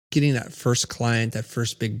Getting that first client, that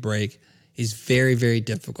first big break is very, very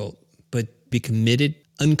difficult, but be committed,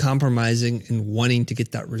 uncompromising, and wanting to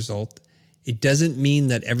get that result. It doesn't mean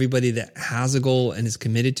that everybody that has a goal and is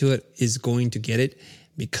committed to it is going to get it,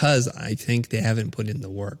 because I think they haven't put in the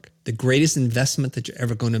work. The greatest investment that you're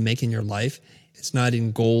ever going to make in your life, it's not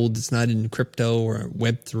in gold, it's not in crypto or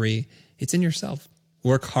Web3, it's in yourself.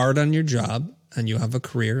 Work hard on your job and you'll have a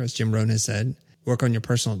career, as Jim Rohn has said. Work on your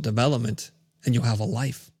personal development and you'll have a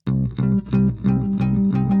life.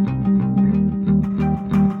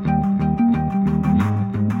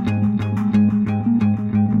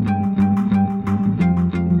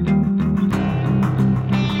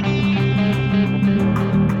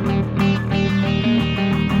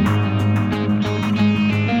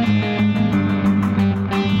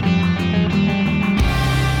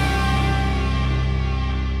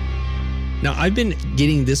 Now, I've been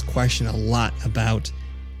getting this question a lot about,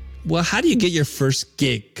 well, how do you get your first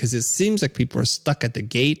gig? Because it seems like people are stuck at the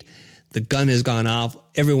gate. The gun has gone off.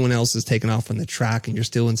 Everyone else is taken off on the track and you're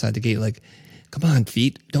still inside the gate. Like, come on,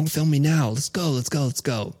 feet, don't film me now. Let's go, let's go, let's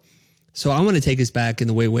go. So I want to take us back in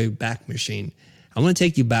the way back machine. I want to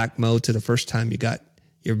take you back, Mo, to the first time you got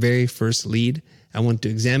your very first lead. I want to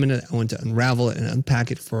examine it. I want to unravel it and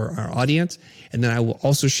unpack it for our audience. And then I will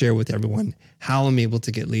also share with everyone how I'm able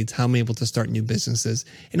to get leads, how I'm able to start new businesses,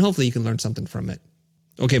 and hopefully you can learn something from it.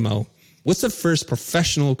 Okay, Mo, what's the first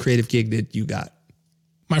professional creative gig that you got?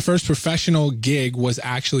 My first professional gig was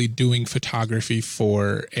actually doing photography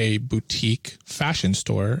for a boutique fashion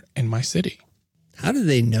store in my city. How did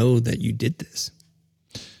they know that you did this?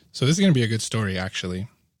 So this is going to be a good story, actually.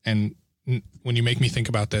 And when you make me think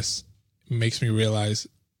about this, it makes me realize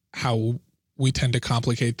how we tend to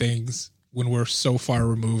complicate things when we're so far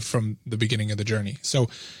removed from the beginning of the journey. So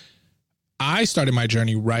I started my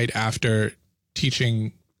journey right after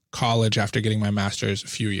teaching college, after getting my master's a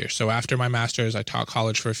few years. So after my master's, I taught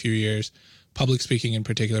college for a few years, public speaking in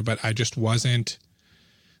particular, but I just wasn't,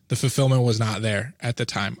 the fulfillment was not there at the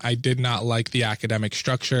time. I did not like the academic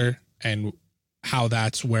structure and how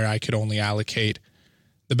that's where I could only allocate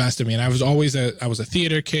the best of me. And I was a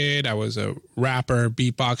theater kid. I was a rapper,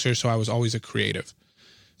 beatboxer. So I was always a creative.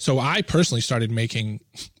 So I personally started making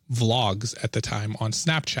vlogs at the time on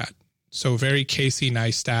Snapchat. So very Casey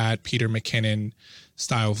Neistat, Peter McKinnon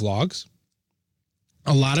style vlogs.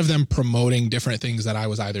 A lot of them promoting different things that I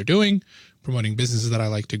was either doing, promoting businesses that I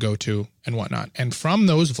like to go to and whatnot. And from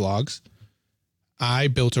those vlogs, I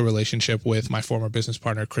built a relationship with my former business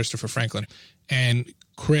partner, Christopher Franklin. And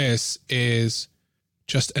Chris is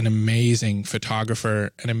just an amazing photographer,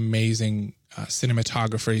 an amazing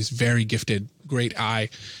cinematographer. He's very gifted, great eye.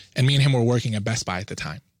 And me and him were working at Best Buy at the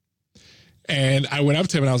time. And I went up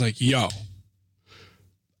to him and I was like, yo,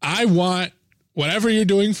 I want whatever you're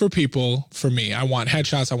doing for people, for me. I want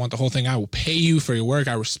headshots. I want the whole thing. I will pay you for your work.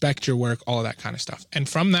 I respect your work, all of that kind of stuff. And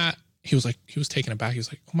from that, he was taken aback. He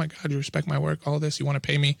was like, oh my God, you respect my work, all this, you want to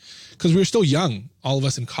pay me? Because we were still young, all of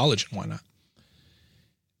us in college and whatnot.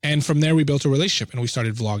 And from there, we built a relationship and we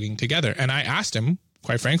started vlogging together. And I asked him,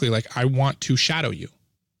 quite frankly, like, I want to shadow you.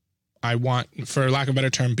 I want, for lack of a better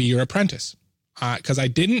term, be your apprentice. Because I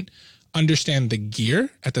didn't understand the gear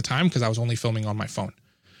at the time because I was only filming on my phone.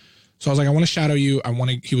 So I was like, I want to shadow you.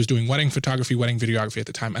 He was doing wedding photography, wedding videography at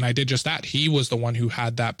the time. And I did just that. He was the one who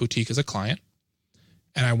had that boutique as a client.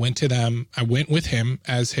 And I went with him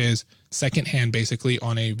as his second hand, basically,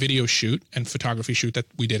 on a video shoot and photography shoot that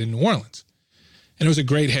we did in New Orleans. And it was a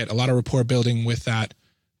great hit, a lot of rapport building with that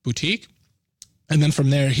boutique. And then from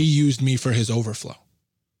there, he used me for his overflow.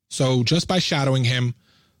 So just by shadowing him,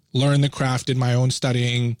 learned the craft, did my own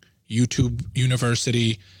studying, YouTube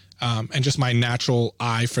University, and just my natural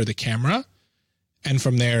eye for the camera. And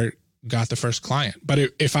from there, got the first client. But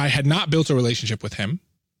if I had not built a relationship with him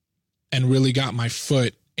and really got my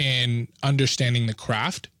foot in understanding the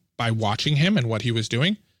craft by watching him and what he was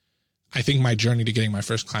doing, I think my journey to getting my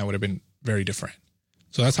first client would have been very different.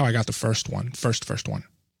 So that's how I got the first one.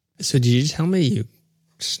 So did you tell me you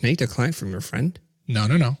snaked a client from your friend? No.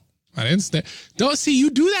 I didn't snake. Don't see, you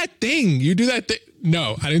do that thing.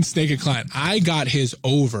 No, I didn't snake a client. I got his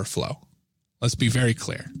overflow. Let's be very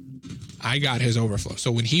clear. I got his overflow.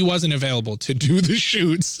 So when he wasn't available to do the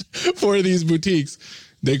shoots for these boutiques,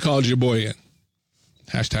 they called your boy in.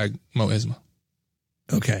 Hashtag Moisma.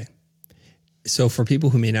 Okay. So for people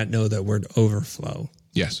who may not know that word overflow.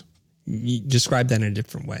 Yes. You describe that in a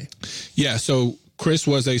different way. Yeah. So Chris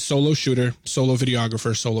was a solo shooter, solo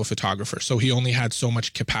videographer, solo photographer. So he only had so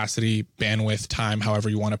much capacity, bandwidth, time, however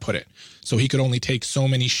you want to put it. So he could only take so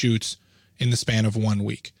many shoots in the span of 1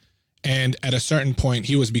 week. And at a certain point,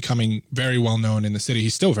 he was becoming very well known in the city.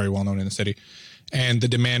 He's still very well known in the city. and the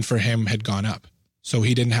demand for him had gone up. So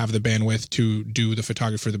he didn't have the bandwidth to do the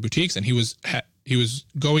photography for the boutiques, and he was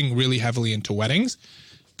going really heavily into weddings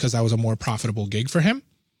because that was a more profitable gig for him.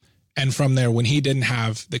 And from there, when he didn't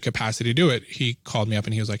have the capacity to do it, he called me up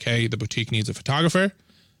and he was like, hey, the boutique needs a photographer.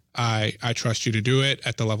 I trust you to do it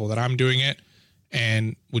at the level that I'm doing it.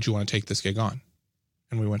 And would you want to take this gig on?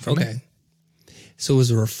 And we went from there. So it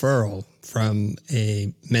was a referral from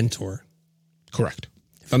a mentor. Correct.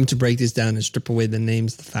 If I'm to break this down and strip away the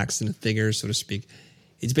names, the facts, and the figures, so to speak,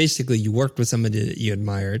 it's basically you worked with somebody that you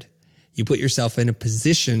admired. You put yourself in a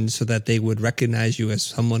position so that they would recognize you as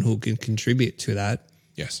someone who can contribute to that.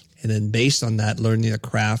 Yes. And then based on that, learning the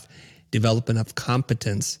craft, develop enough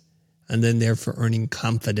competence, and then therefore earning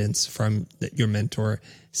confidence from your mentor,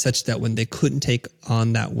 such that when they couldn't take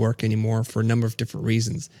on that work anymore for a number of different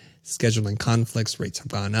reasons, scheduling conflicts, rates have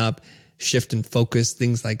gone up, shift in focus,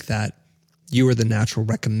 things like that, you were the natural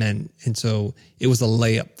recommend. And so it was a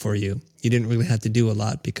layup for you. You didn't really have to do a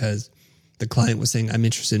lot because the client was saying, I'm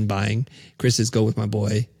interested in buying. Chris says, go with my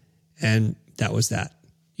boy. And that was that.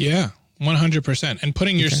 Yeah, 100%. And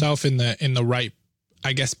putting yourself in the right,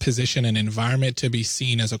 I guess, position and environment to be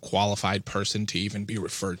seen as a qualified person to even be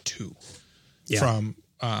referred to from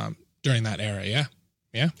during that era. Yeah.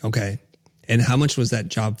 Yeah. Okay. And how much was that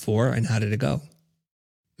job for and how did it go?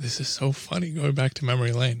 This is so funny going back to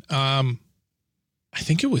memory lane. I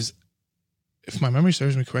think it was, if my memory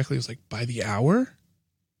serves me correctly, it was like by the hour.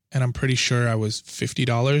 And I'm pretty sure I was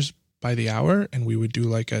 $50 by the hour, and we would do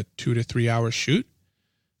like a 2 to 3 hour shoot.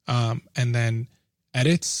 And then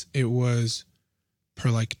edits, it was per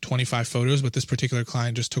like 25 photos, but this particular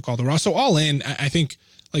client just took all the raw. So all in, I think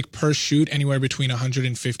like per shoot, anywhere between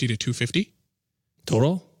 150 to 250.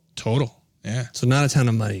 Total. Yeah. So not a ton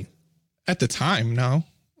of money. At the time, no.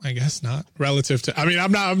 I guess not. Relative to, I mean,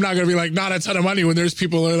 I'm not going to be like, not a ton of money when there's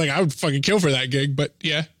people that are like, I would fucking kill for that gig. But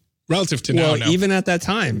yeah, relative to now, no. Even at that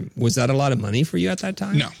time, was that a lot of money for you at that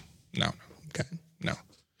time? No. Okay. No.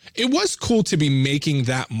 It was cool to be making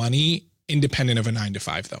that money independent of a 9 to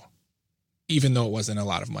 5 though, even though it wasn't a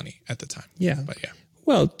lot of money at the time. Yeah. But yeah.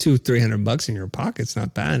 Well, $200-300 in your pocket's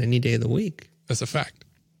not bad any day of the week. That's a fact.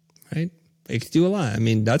 Right? It could do a lot. I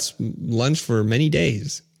mean, that's lunch for many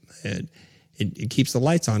days. It keeps the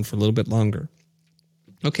lights on for a little bit longer.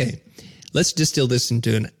 Okay, let's distill this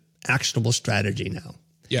into an actionable strategy now.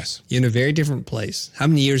 Yes. You're in a very different place. How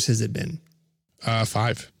many years has it been?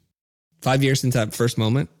 5. 5 years since that first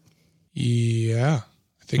moment? Yeah,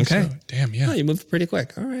 I think so. Damn, yeah. Oh, you moved pretty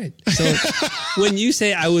quick. All right. So when you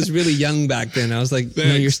say I was really young back then, I was like, no,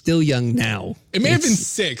 you're still young now. It may have been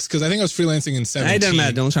 6 because I think I was freelancing in 17. It doesn't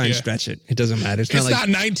matter. Don't try and stretch it. It doesn't matter. It's not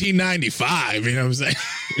 1995. You know what I'm saying?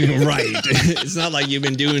 Right. It's not like you've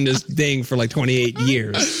been doing this thing for like 28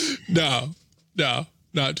 years. No,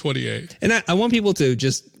 not 28. And I want people to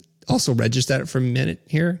just also register that for a minute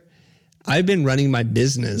here. I've been running my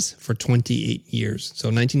business for 28 years. So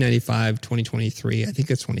 1995, 2023, I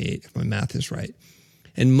think it's 28 if my math is right.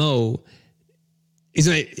 And Mo, he's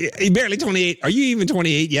barely 28. Are you even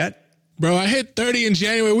 28 yet? Bro, I hit 30 in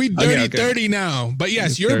January. We 30 now. But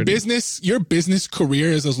yes, your business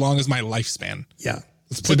career is as long as my lifespan. Yeah.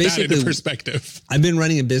 Let's put that into perspective. I've been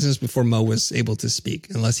running a business before Mo was able to speak,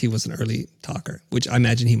 unless he was an early talker, which I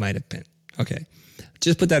imagine he might have been. Okay.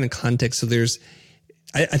 Just put that in context. So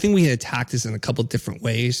I think we can attack this in a couple different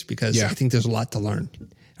ways because I think there's a lot to learn.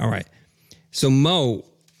 All right. So Mo,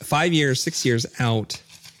 5 years, 6 years out,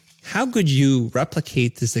 how could you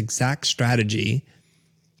replicate this exact strategy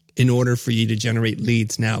in order for you to generate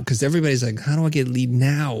leads now? Because everybody's like, how do I get a lead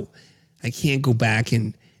now? I can't go back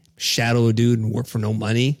and shadow a dude and work for no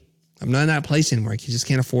money. I'm not in that place anymore. I just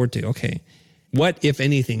can't afford to. Okay. What, if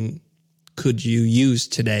anything, could you use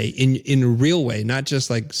today in a real way, not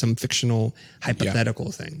just like some fictional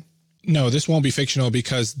hypothetical thing? No, this won't be fictional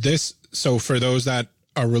because so for those that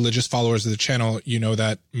are religious followers of the channel, you know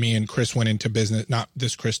that me and Chris went into business, not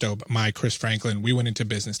this Christo, but my Chris Franklin, we went into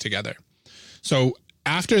business together. So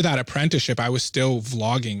after that apprenticeship, I was still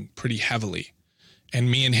vlogging pretty heavily,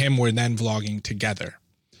 and me and him were then vlogging together.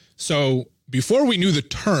 So before we knew the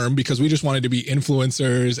term, because we just wanted to be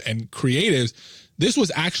influencers and creatives, this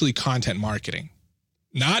was actually content marketing,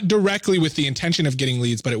 not directly with the intention of getting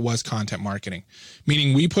leads, but it was content marketing,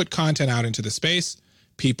 meaning we put content out into the space,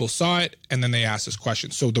 people saw it, and then they asked us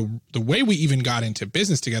questions. So the way we even got into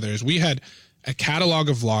business together is we had a catalog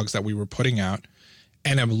of vlogs that we were putting out,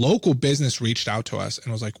 and a local business reached out to us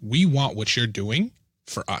and was like, we want what you're doing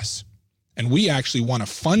for us. And we actually want to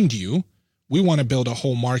fund you. We want to build a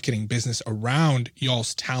whole marketing business around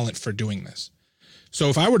y'all's talent for doing this. So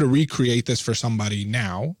if I were to recreate this for somebody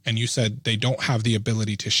now, and you said they don't have the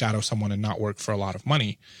ability to shadow someone and not work for a lot of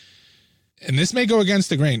money, and this may go against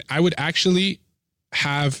the grain, I would actually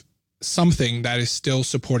have something that is still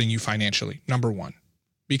supporting you financially, number one.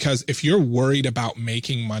 Because if you're worried about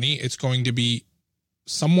making money, it's going to be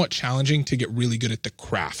somewhat challenging to get really good at the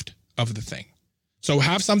craft of the thing. So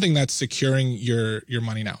have something that's securing your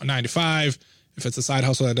money now, a 9 to 5, if it's a side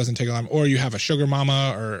hustle that doesn't take a lot, or you have a sugar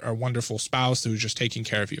mama or a wonderful spouse who's just taking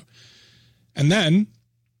care of you. And then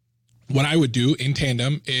what I would do in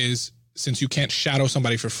tandem is, since you can't shadow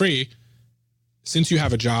somebody for free, since you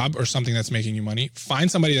have a job or something that's making you money, find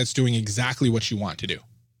somebody that's doing exactly what you want to do.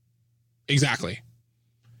 Exactly.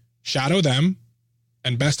 Shadow them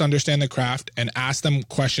and best understand the craft and ask them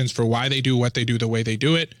questions for why they do what they do the way they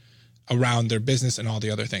do it around their business and all the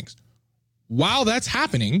other things. While that's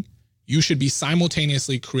happening, you should be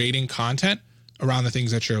simultaneously creating content around the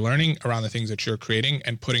things that you're learning, around the things that you're creating,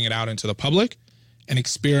 and putting it out into the public and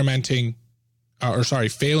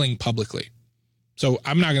failing publicly. So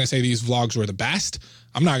I'm not going to say these vlogs were the best.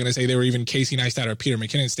 I'm not going to say they were even Casey Neistat or Peter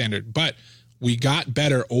McKinnon standard, but we got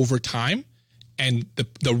better over time, and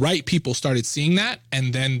the right people started seeing that,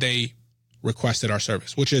 and then they requested our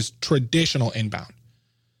service, which is traditional inbound.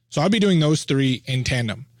 So I'll be doing those 3 in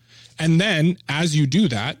tandem. And then as you do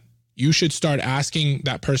that, you should start asking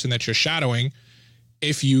that person that you're shadowing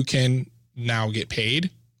if you can now get paid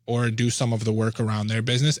or do some of the work around their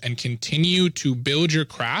business and continue to build your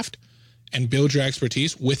craft and build your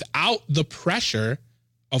expertise without the pressure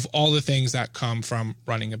of all the things that come from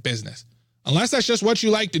running a business. Unless that's just what you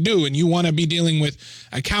like to do and you want to be dealing with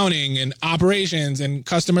accounting and operations and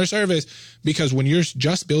customer service, because when you're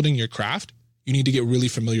just building your craft, you need to get really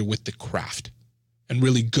familiar with the craft and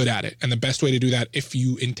really good at it. And the best way to do that, if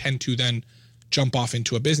you intend to then jump off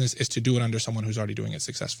into a business, is to do it under someone who's already doing it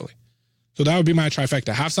successfully. So that would be my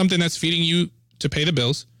trifecta. Have something that's feeding you to pay the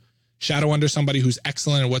bills, shadow under somebody who's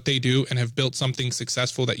excellent at what they do and have built something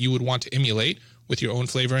successful that you would want to emulate with your own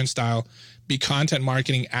flavor and style, be content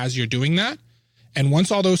marketing as you're doing that. And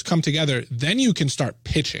once all those come together, then you can start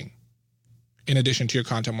pitching in addition to your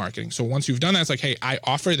content marketing. So once you've done that, it's like, hey, I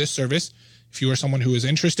offer this service. If you are someone who is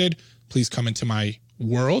interested, please come into my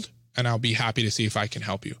world and I'll be happy to see if I can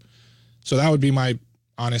help you. So that would be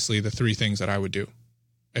honestly, the 3 things that I would do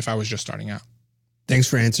if I was just starting out. Thanks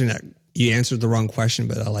for answering that. You answered the wrong question,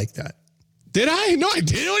 but I like that. Did I? No, I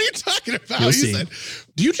didn't. What are you talking about? You'll see. Said,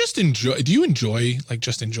 do you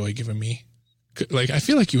enjoy giving me, like, I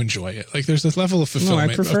feel like you enjoy it. Like there's this level of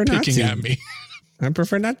fulfillment I prefer of picking not to. at me. I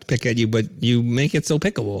prefer not to pick at you, but you make it so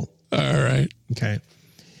pickable. All right. Okay.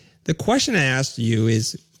 The question I asked you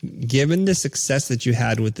is, given the success that you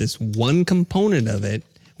had with this one component of it,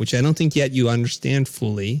 which I don't think yet you understand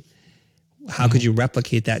fully, how could you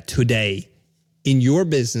replicate that today in your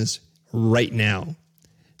business right now?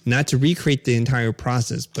 Not to recreate the entire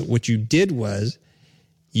process, but what you did was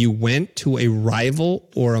you went to a rival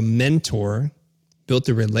or a mentor, built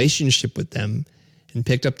a relationship with them, and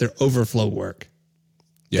picked up their overflow work.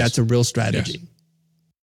 Yes. That's a real strategy. Yes.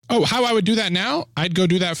 Oh, how I would do that now? I'd go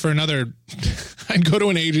do that for I'd go to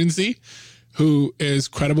an agency who is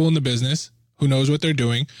credible in the business, who knows what they're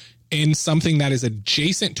doing, in something that is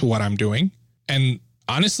adjacent to what I'm doing. And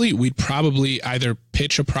honestly, we'd probably either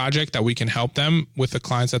pitch a project that we can help them with the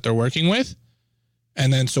clients that they're working with,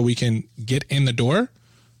 and then so we can get in the door,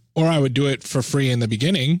 or I would do it for free in the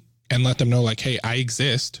beginning and let them know, like, hey, I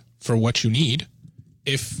exist for what you need.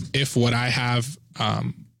 If what I have,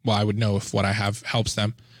 I would know if what I have helps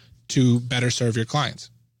them to better serve your clients,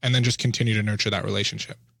 and then just continue to nurture that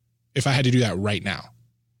relationship. If I had to do that right now.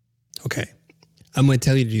 Okay. I'm going to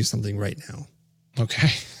tell you to do something right now. Okay.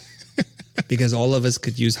 Because all of us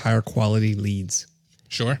could use higher quality leads.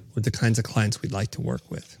 Sure. With the kinds of clients we'd like to work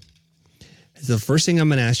with. So the first thing I'm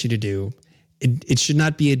going to ask you to do, it should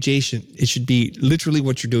not be adjacent. It should be literally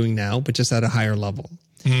what you're doing now, but just at a higher level.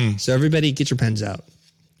 So everybody get your pens out.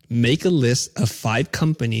 Make a list of 5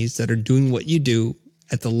 companies that are doing what you do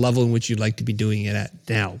at the level in which you'd like to be doing it at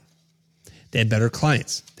now. They have better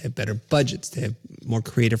clients. They have better budgets. They have more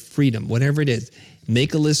creative freedom, whatever it is.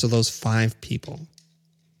 Make a list of those 5 people,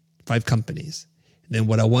 5 companies. And then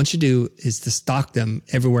what I want you to do is to stalk them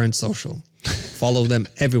everywhere in social. Follow them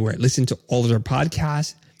everywhere. Listen to all of their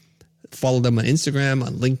podcasts. Follow them on Instagram,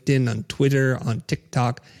 on LinkedIn, on Twitter, on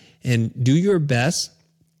TikTok, and do your best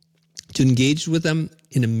to engage with them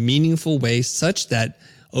in a meaningful way such that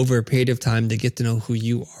over a period of time, they get to know who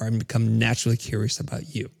you are and become naturally curious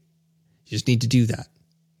about you. You just need to do that.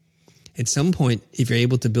 At some point, if you're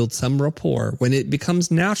able to build some rapport, when it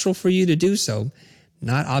becomes natural for you to do so,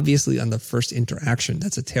 not obviously on the first interaction,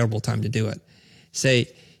 that's a terrible time to do it.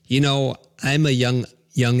 Say, I'm a young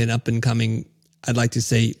and up and coming, I'd like to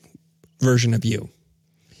say, version of you.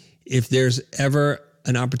 If there's ever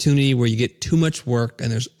an opportunity where you get too much work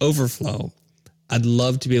and there's overflow, I'd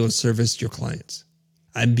love to be able to service your clients.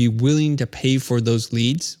 I'd be willing to pay for those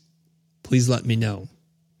leads. Please let me know.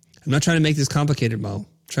 I'm not trying to make this complicated, Mo. I'm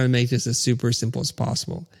trying to make this as super simple as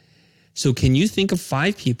possible. So can you think of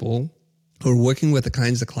 5 people who are working with the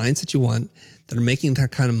kinds of clients that you want, that are making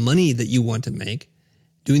that kind of money that you want to make,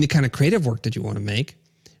 doing the kind of creative work that you want to make,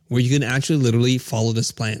 where you can actually literally follow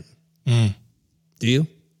this plan? Do you?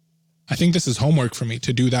 I think this is homework for me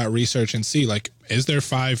to do that research and see, like, is there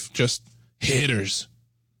 5 just hitters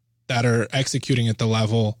that are executing at the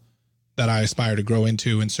level that I aspire to grow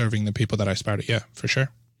into and serving the people that I aspire to? Yeah, for sure.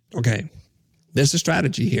 Okay. There's a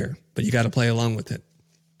strategy here, but you got to play along with it.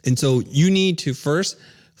 And so you need to first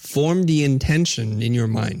form the intention in your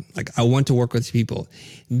mind. Like, I want to work with people.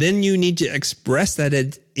 Then you need to express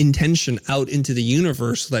that intention out into the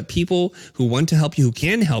universe so that people who want to help you, who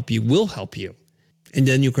can help you, will help you. And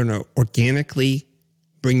then you're going to organically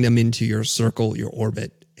bring them into your circle, your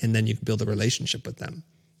orbit, and then you can build a relationship with them.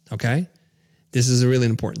 Okay? This is a really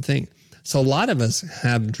important thing. So a lot of us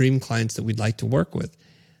have dream clients that we'd like to work with.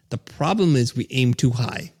 The problem is we aim too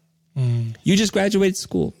high. You just graduated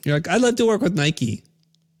school. You're like, I'd love to work with Nike.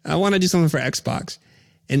 I want to do something for Xbox.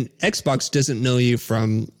 And Xbox doesn't know you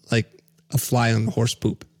from like a fly on the horse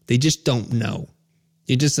poop. They just don't know.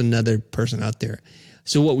 You're just another person out there.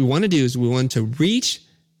 So what we want to do is we want to reach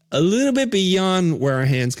a little bit beyond where our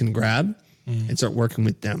hands can grab and start working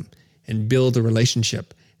with them and build a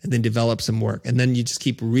relationship and then develop some work. And then you just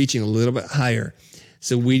keep reaching a little bit higher.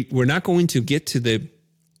 So we're not going to get to the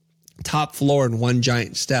top floor in one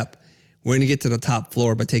giant step. We're going to get to the top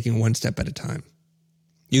floor by taking one step at a time.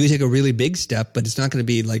 You can take a really big step, but it's not going to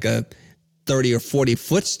be like a 30 or 40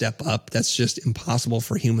 foot step up. That's just impossible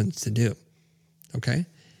for humans to do. Okay?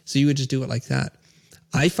 So you would just do it like that.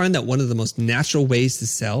 I find that one of the most natural ways to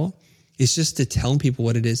sell is just to tell people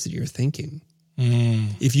what it is that you're thinking.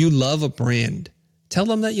 If you love a brand, tell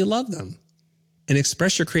them that you love them and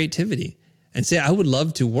express your creativity and say, I would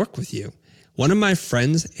love to work with you. One of my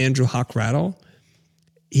friends, Andrew Hawk Rattle,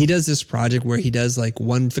 he does this project where he does like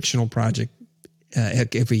one fictional project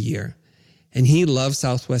every year. And he loves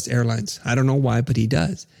Southwest Airlines. I don't know why, but he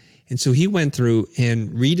does. And so he went through and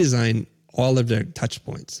redesigned all of their touch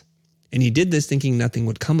points. And he did this thinking nothing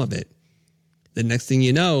would come of it. The next thing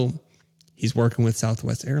you know, he's working with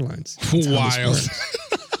Southwest Airlines. Wild.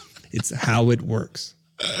 It's how it works.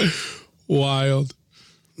 Wild.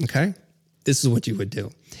 Okay? This is what you would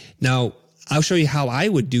do. Now, I'll show you how I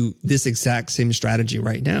would do this exact same strategy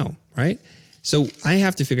right now, right? So I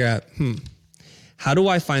have to figure out, how do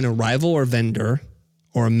I find a rival or vendor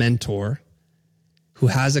or a mentor who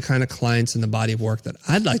has the kind of clients in the body of work that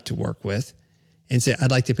I'd like to work with and say,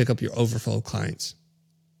 I'd like to pick up your overflow clients.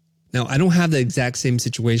 Now, I don't have the exact same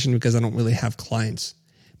situation because I don't really have clients.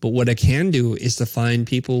 But what I can do is to find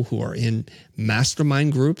people who are in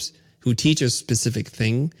mastermind groups who teach a specific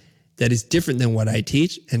thing that is different than what I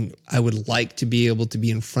teach. And I would like to be able to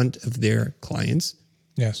be in front of their clients,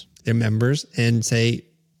 Yes, their members, and say,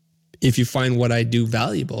 if you find what I do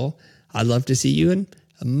valuable, I'd love to see you in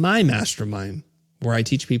my mastermind, where I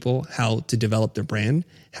teach people how to develop their brand,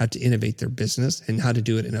 how to innovate their business, and how to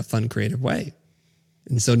do it in a fun, creative way.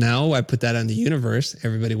 And so now I put that on the universe.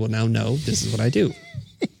 Everybody will now know this is what I do.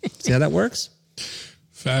 See how that works?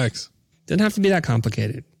 facts. Doesn't have to be that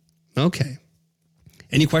complicated. Okay.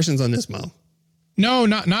 Any questions on this, Mo? No,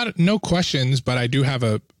 no questions, but I do have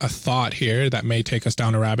a thought here that may take us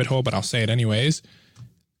down a rabbit hole, but I'll say it anyways.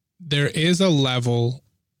 There is a level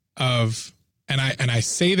of, and I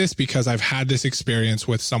say this because I've had this experience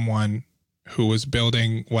with someone who was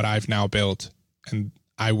building what I've now built, and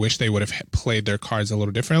I wish they would have played their cards a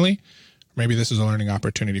little differently. Maybe this is a learning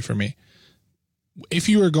opportunity for me. If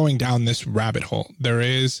you are going down this rabbit hole, there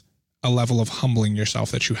is a level of humbling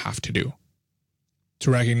yourself that you have to do,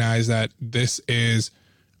 to recognize that this is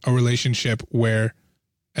a relationship where,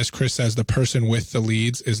 as Chris says, the person with the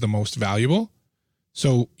leads is the most valuable.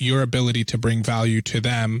 So your ability to bring value to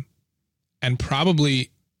them and probably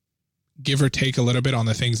give or take a little bit on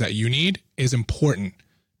the things that you need is important,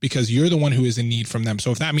 because you're the one who is in need from them.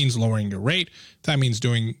 So if that means lowering your rate, if that means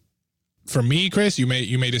doing, for me, Chris, you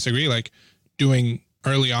may disagree, like doing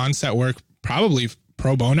early onset work, probably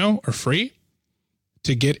pro bono or free,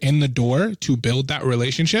 to get in the door to build that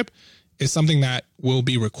relationship is something that will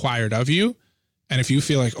be required of you. And if you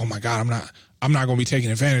feel like, oh my God, I'm not going to be taken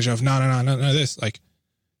advantage of, no, this, like,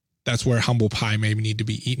 that's where humble pie may need to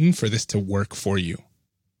be eaten for this to work for you.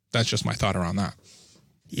 That's just my thought around that.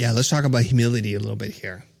 Yeah, let's talk about humility a little bit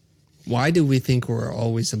here. Why do we think we're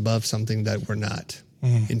always above something that we're not,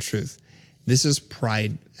 in truth? This is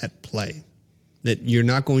pride at play, that you're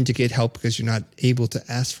not going to get help because you're not able to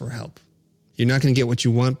ask for help. You're not going to get what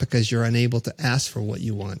you want because you're unable to ask for what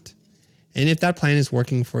you want. And if that plan is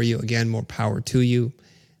working for you, again, more power to you.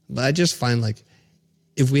 But I just find like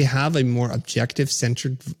if we have a more objective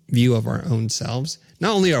centered view of our own selves,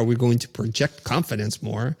 not only are we going to project confidence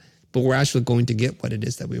more, but we're actually going to get what it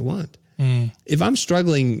is that we want. If I'm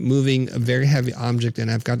struggling moving a very heavy object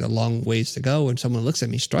and I've got a long ways to go and someone looks at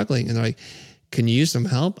me struggling and they're like, can you use some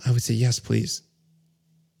help? I would say, yes, please.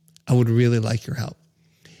 I would really like your help.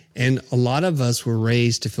 And a lot of us were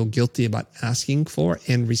raised to feel guilty about asking for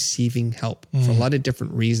and receiving help for a lot of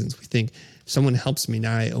different reasons. We think if someone helps me,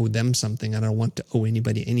 now I owe them something. I don't want to owe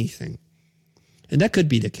anybody anything. And that could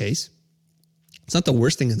be the case. It's not the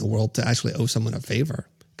worst thing in the world to actually owe someone a favor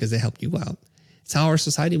because they helped you out. It's how our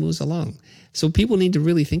society moves along. So people need to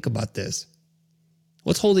really think about this.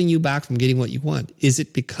 What's holding you back from getting what you want? Is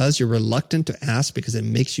it because you're reluctant to ask because it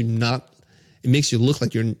makes you look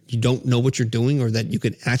like you don't know what you're doing or that you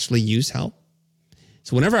could actually use help?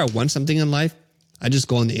 So whenever I want something in life, I just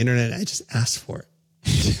go on the internet and I just ask for it.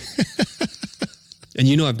 And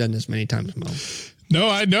you know I've done this many times, Mo. No,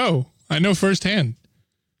 I know. I know firsthand.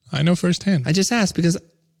 I just ask because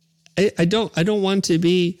I don't want to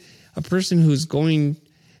be a person who's going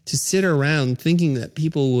to sit around thinking that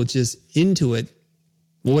people will just intuit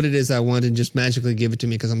what it is I want and just magically give it to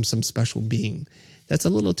me because I'm some special being. That's a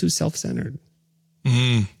little too self-centered.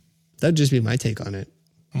 That'd just be my take on it.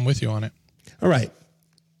 I'm with you on it. All right.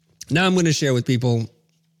 Now I'm going to share with people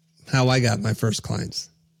how I got my first clients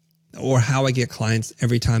or how I get clients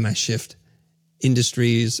every time I shift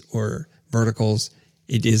industries or verticals.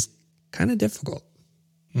 It is kind of difficult.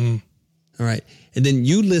 All right. And then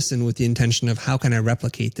you listen with the intention of how can I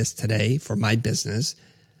replicate this today for my business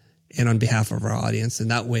and on behalf of our audience. And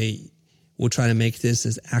that way we'll try to make this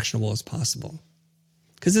as actionable as possible.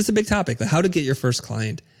 Because it's a big topic, like how to get your first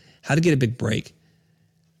client, how to get a big break.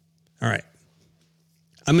 All right.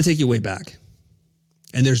 I'm going to take you way back.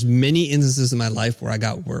 And there's many instances in my life where I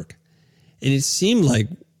got work. And it seemed like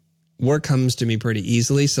work comes to me pretty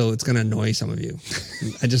easily, so it's going to annoy some of you.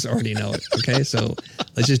 I just already know it, okay? So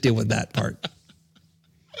let's just deal with that part.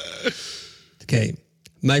 Okay.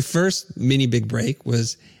 My first mini big break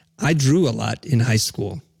was I drew a lot in high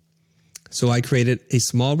school. So I created a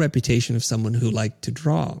small reputation of someone who liked to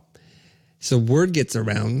draw. So word gets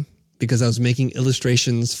around because I was making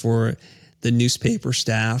illustrations for the newspaper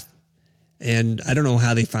staff. And I don't know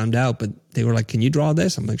how they found out, but they were like, can you draw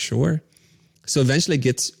this? I'm like, sure. So eventually it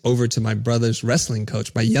gets over to my brother's wrestling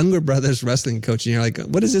coach, my younger brother's wrestling coach. And you're like,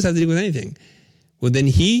 what does this have to do with anything? Well, then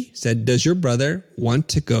he said, does your brother want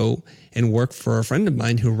to go and work for a friend of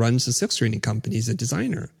mine who runs a silk screening company as a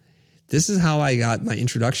designer? This is how I got my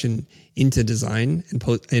introduction into design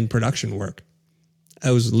and production work.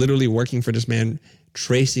 I was literally working for this man,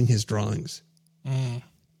 tracing his drawings.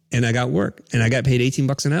 And I got work. And I got paid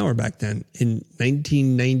 $18 an hour back then. In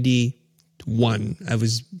 1991, I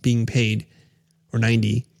was being paid, or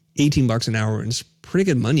 90, $18 an hour. And it's pretty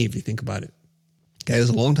good money if you think about it. Okay, it was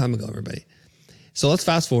a long time ago, everybody. So let's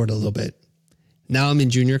fast forward a little bit. Now I'm in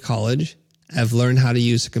junior college. I've learned how to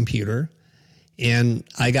use a computer. And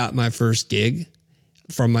I got my first gig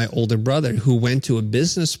from my older brother who went to a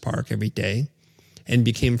business park every day and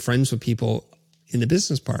became friends with people in the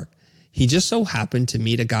business park. He just so happened to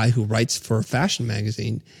meet a guy who writes for a fashion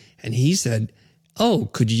magazine. And he said, oh,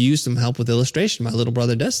 could you use some help with illustration? My little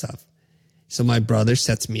brother does stuff. So my brother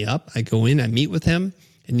sets me up. I go in, I meet with him,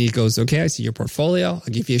 and he goes, okay, I see your portfolio.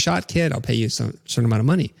 I'll give you a shot, kid. I'll pay you some certain amount of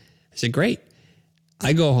money. I said, great.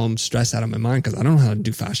 I go home stressed out of my mind because I don't know how to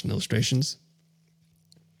do fashion illustrations.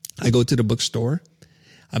 I go to the bookstore.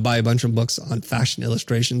 I buy a bunch of books on fashion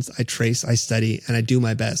illustrations. I trace, I study, and I do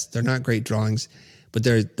my best. They're not great drawings, but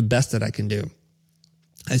they're the best that I can do.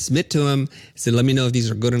 I submit to him. I said, let me know if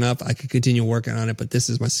these are good enough. I could continue working on it, but this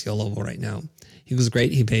is my skill level right now. He goes,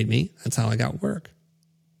 great. He paid me. That's how I got work.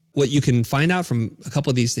 What you can find out from a couple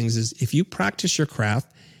of these things is if you practice your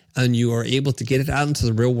craft and you are able to get it out into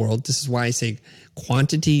the real world, this is why I say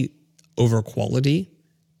quantity over quality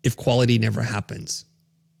if quality never happens.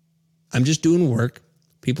 I'm just doing work.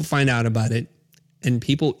 People find out about it. And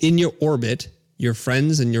people in your orbit, your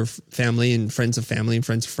friends and your family and friends of family and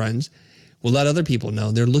friends of friends, will let other people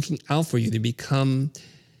know. They're looking out for you. They become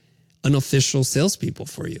unofficial salespeople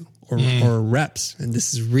for you or reps. And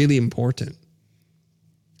this is really important.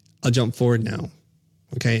 I'll jump forward now.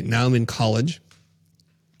 Okay, now I'm in college.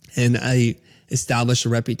 And I established a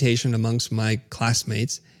reputation amongst my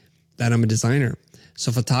classmates that I'm a designer.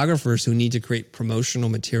 So photographers who need to create promotional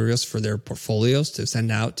materials for their portfolios to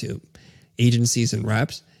send out to agencies and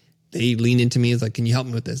reps, they lean into me as like, can you help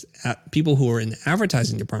me with this? People who are in the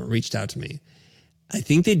advertising department reached out to me. I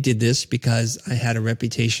think they did this because I had a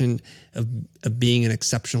reputation of being an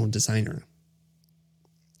exceptional designer,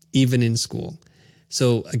 even in school.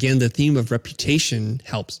 So again, the theme of reputation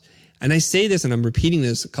helps. And I say this, and I'm repeating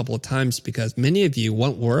this a couple of times because many of you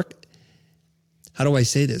want work. How do I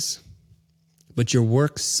say this? But your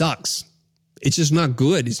work sucks. It's just not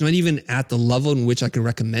good. It's not even at the level in which I can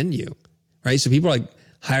recommend you, right? So people are like,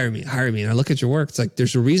 hire me. And I look at your work. It's like,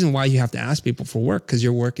 there's a reason why you have to ask people for work because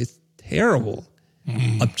your work is terrible.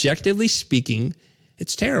 Objectively speaking,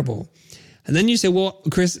 it's terrible. And then you say, well,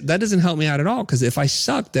 Chris, that doesn't help me out at all because if I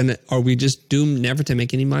suck, then are we just doomed never to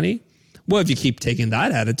make any money? Well, if you keep taking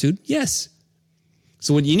that attitude, yes.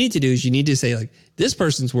 So what you need to do is you need to say like, this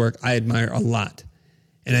person's work I admire a lot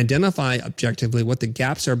and identify objectively what the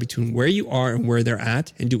gaps are between where you are and where they're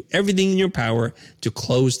at and do everything in your power to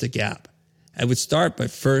close the gap. I would start by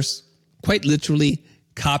first, quite literally,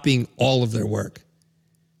 copying all of their work.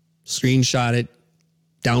 Screenshot it,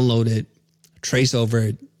 download it, trace over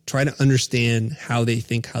it, try to understand how they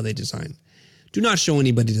think, how they design. Do not show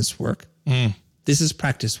anybody this work. This is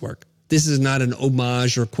practice work. This is not an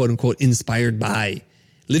homage or quote unquote inspired by.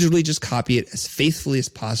 Literally just copy it as faithfully as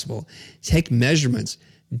possible. Take measurements,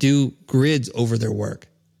 do grids over their work.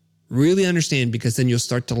 Really understand because then you'll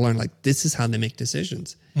start to learn like this is how they make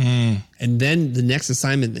decisions. And then the next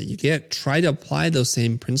assignment that you get, try to apply those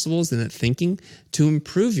same principles and that thinking to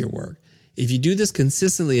improve your work. If you do this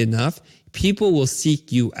consistently enough, people will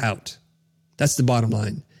seek you out. That's the bottom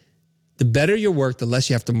line. The better your work, the less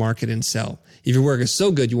you have to market and sell. If your work is so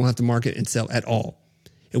good, you won't have to market and sell at all.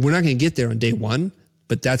 And we're not going to get there on day one,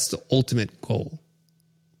 but that's the ultimate goal.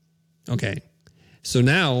 Okay. So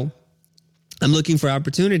now I'm looking for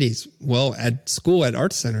opportunities. Well, at school, at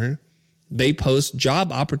Art Center, they post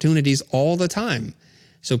job opportunities all the time.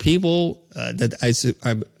 So people that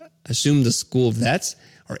I assume the school vets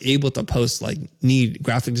are able to post like, need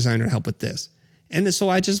graphic designer help with this. And so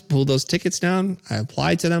I just pull those tickets down. I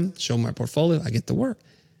apply to them, show my portfolio. I get the work.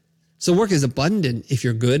 So work is abundant if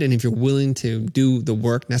you're good and if you're willing to do the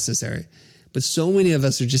work necessary. But so many of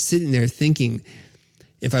us are just sitting there thinking,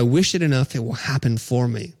 if I wish it enough, it will happen for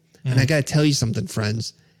me. And I got to tell you something,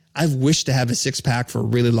 friends. I've wished to have a six-pack for a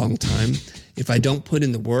really long time. If I don't put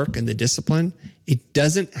in the work and the discipline, it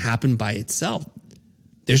doesn't happen by itself.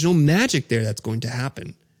 There's no magic there that's going to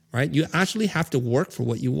happen, right? You actually have to work for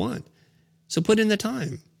what you want. So put in the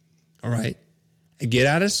time, all right? I get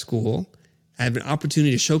out of school. I have an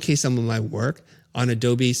opportunity to showcase some of my work on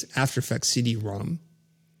Adobe's After Effects CD-ROM.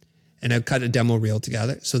 And I've cut a demo reel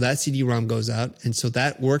together. So that CD-ROM goes out. And so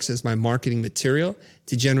that works as my marketing material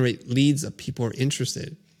to generate leads of people who are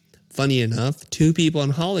interested. Funny enough, 2 people in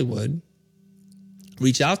Hollywood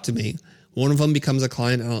reach out to me. One of them becomes a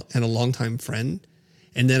client and a longtime friend.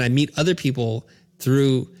 And then I meet other people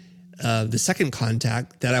through the second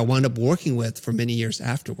contact that I wound up working with for many years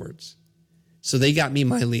afterwards. So they got me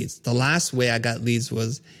my leads. The last way I got leads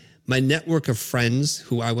was my network of friends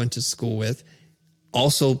who I went to school with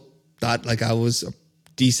also thought like I was a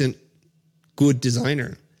decent, good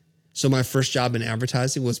designer. So my first job in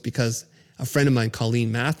advertising was because a friend of mine,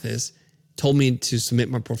 Colleen Mathis, told me to submit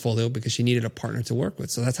my portfolio because she needed a partner to work with.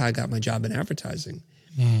 So that's how I got my job in advertising.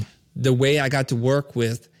 The way I got to work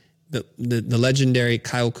with the legendary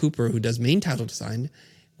Kyle Cooper, who does main title design,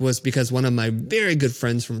 was because one of my very good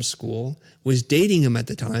friends from school was dating him at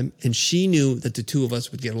the time. And she knew that the two of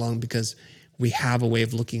us would get along because we have a way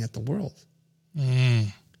of looking at the world.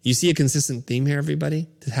 You see a consistent theme here, everybody?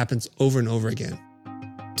 That happens over and over again.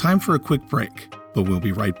 Time for a quick break, but we'll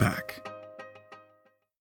be right back.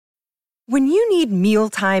 When you need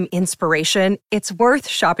mealtime inspiration, it's worth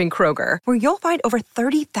shopping Kroger, where you'll find over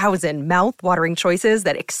 30,000 mouth-watering choices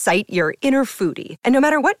that excite your inner foodie. And no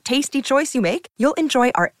matter what tasty choice you make, you'll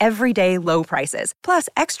enjoy our everyday low prices, plus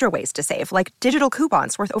extra ways to save, like digital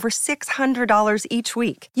coupons worth over $600 each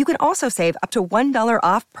week. You can also save up to $1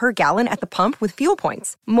 off per gallon at the pump with fuel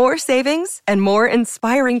points. More savings and more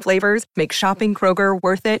inspiring flavors make shopping Kroger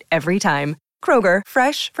worth it every time. Kroger,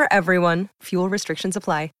 fresh for everyone. Fuel restrictions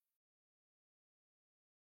apply.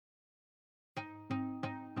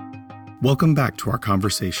 Welcome back to our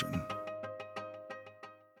conversation.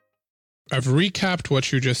 I've recapped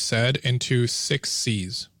what you just said into 6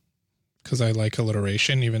 C's because I like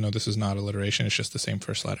alliteration, even though this is not alliteration. It's just the same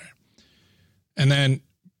first letter. And then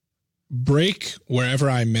break wherever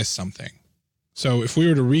I miss something. So if we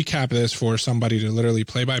were to recap this for somebody to literally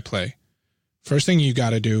play by play, first thing you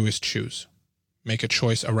got to do is choose. Make a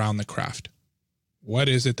choice around the craft. What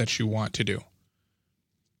is it that you want to do?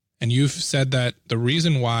 And you've said that the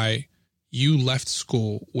reason why you left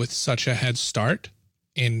school with such a head start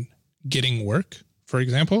in getting work, for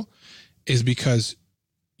example, is because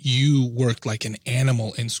you worked like an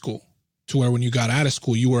animal in school, to where when you got out of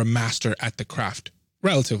school, you were a master at the craft,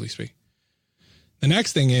 relatively speaking. The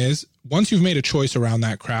next thing is, once you've made a choice around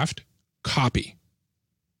that craft, copy.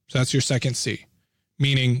 So that's your second C,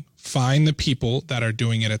 meaning find the people that are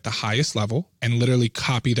doing it at the highest level and literally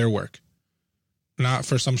copy their work. Not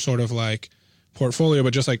for some sort of like portfolio,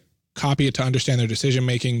 but just like copy it to understand their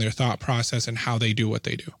decision-making, their thought process, and how they do what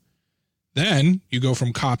they do. Then you go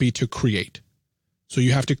from copy to create. So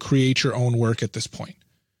you have to create your own work at this point.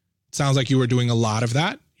 It sounds like you were doing a lot of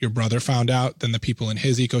that. Your brother found out, then the people in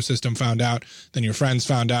his ecosystem found out, then your friends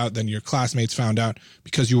found out, then your classmates found out,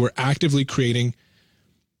 because you were actively creating.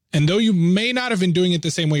 And though you may not have been doing it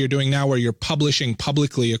the same way you're doing now, where you're publishing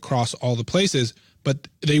publicly across all the places, but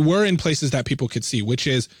they were in places that people could see, which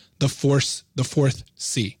is the fourth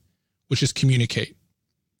C, which is communicate.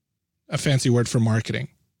 A fancy word for marketing.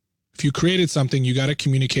 If you created something, you got to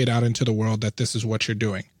communicate out into the world that this is what you're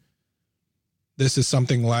doing. This is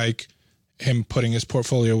something like him putting his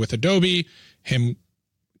portfolio with Adobe, him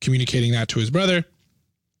communicating that to his brother.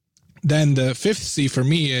 Then the fifth C for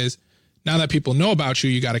me is, now that people know about you,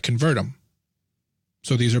 you got to convert them.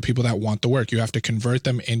 So these are people that want the work. You have to convert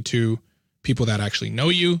them into people that actually know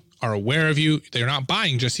you, are aware of you. They're not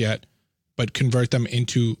buying just yet, but convert them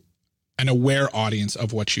into an aware audience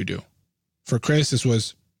of what you do. For Chris, this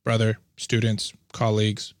was brother, students,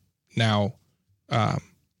 colleagues, now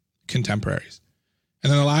contemporaries.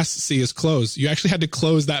 And then the last C is close. You actually had to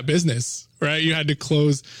close that business, right? You had to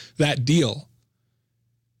close that deal.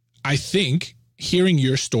 I think hearing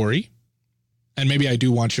your story, and maybe I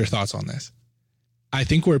do want your thoughts on this, I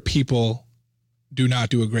think where people do not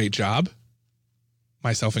do a great job,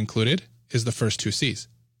 myself included, is the first two C's.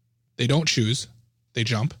 They don't choose, they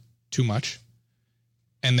jump too much,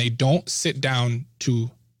 and they don't sit down to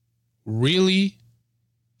really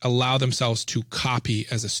allow themselves to copy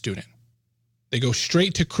as a student. They go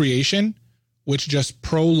straight to creation, which just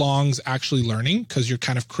prolongs actually learning because you're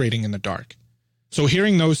kind of creating in the dark. So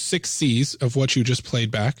hearing those 6 C's of what you just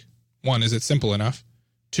played back, 1, is it simple enough?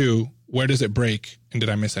 2, where does it break? And did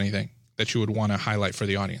I miss anything that you would want to highlight for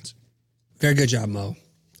the audience? Very good job, Mo.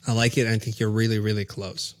 I like it. I think you're really, really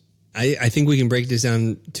close. I think we can break this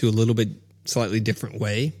down to a little bit slightly different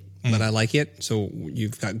way, but I like it. So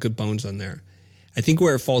you've got good bones on there. I think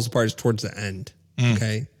where it falls apart is towards the end.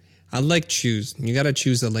 Okay. I like choose. You got to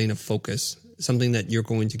choose a lane of focus, something that you're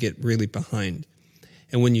going to get really behind.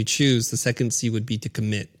 And when you choose, the second C would be to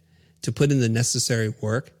commit, to put in the necessary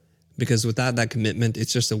work, because without that commitment,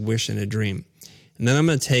 it's just a wish and a dream. And then I'm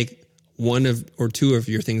going to take one of or two of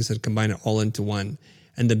your things and combine it all into one.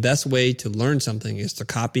 And the best way to learn something is to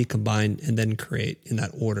copy, combine, and then create in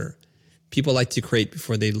that order. People like to create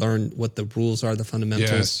before they learn what the rules are, the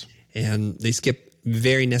fundamentals, and they skip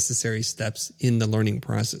very necessary steps in the learning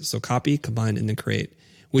process. So copy, combine, and then create,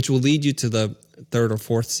 which will lead you to the third or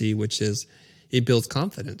fourth C, which is it builds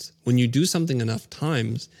confidence. When you do something enough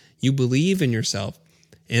times, you believe in yourself,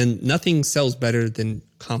 and nothing sells better than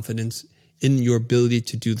confidence in your ability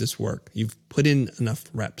to do this work. You've put in enough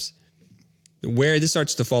reps. Where this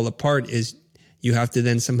starts to fall apart is you have to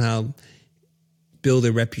then somehow build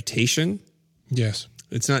a reputation. Yes.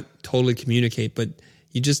 It's not totally communicate, but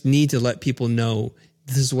you just need to let people know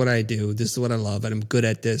this is what I do, this is what I love, and I'm good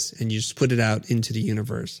at this, and you just put it out into the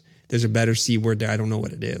universe. There's a better C word there. I don't know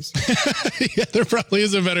what it is. Yeah, there probably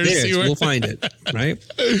is a better C word. We'll find it, right?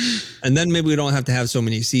 And then maybe we don't have to have so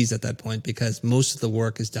many C's at that point because most of the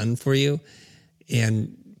work is done for you,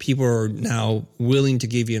 and people are now willing to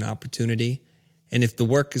give you an opportunity. And if the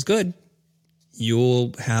work is good,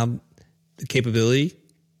 you'll have the capability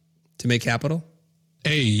to make capital.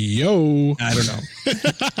 Hey, yo. I don't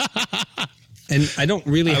know. And I don't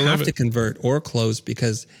really have to convert or close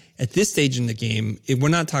because at this stage in the game, we're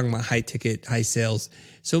not talking about high ticket, high sales.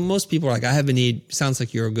 So most people are like, I have a need. Sounds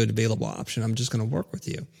like you're a good available option. I'm just going to work with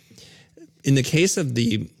you. In the case of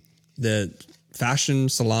the fashion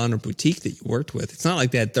salon or boutique that you worked with, it's not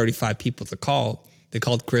like they had 35 people to call. They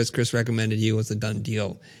called Chris. Chris recommended you. It was a done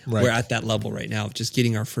deal. Right. We're at that level right now of just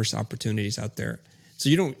getting our first opportunities out there. So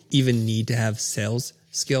you don't even need to have sales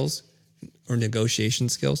skills or negotiation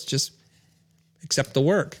skills. Just accept the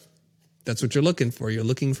work. That's what you're looking for. You're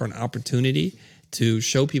looking for an opportunity to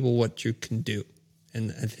show people what you can do.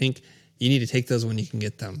 And I think you need to take those when you can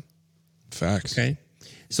get them. Facts. Okay.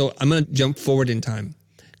 So I'm going to jump forward in time.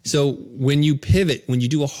 So when you pivot, when you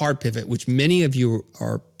do a hard pivot, which many of you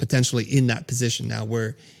are potentially in that position now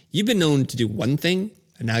where You've been known to do one thing,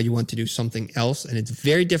 and now you want to do something else, and it's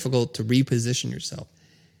very difficult to reposition yourself.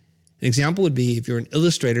 An example would be if you're an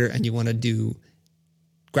illustrator and you want to do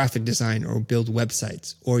graphic design or build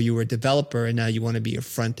websites, or you were a developer and now you want to be a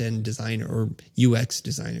front-end designer or UX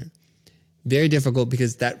designer. Very difficult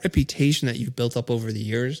because that reputation that you've built up over the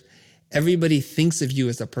years, everybody thinks of you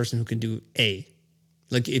as the person who can do A.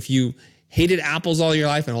 Like if you hated apples all your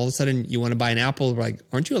life and all of a sudden you want to buy an apple, like,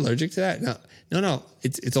 aren't you allergic to that? No.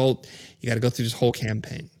 It's all, you got to go through this whole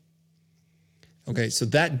campaign. Okay, so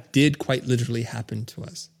that did quite literally happen to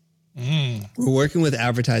us. We're working with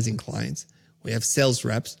advertising clients. We have sales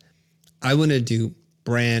reps. I want to do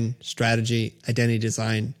brand strategy, identity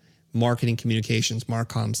design, marketing communications,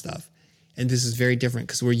 Marcom stuff. And this is very different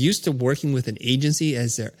because we're used to working with an agency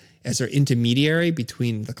as their intermediary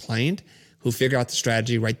between the client who figure out the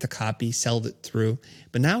strategy, write the copy, sell it through.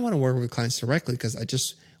 But now I want to work with clients directly because I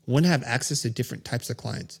just want to have access to different types of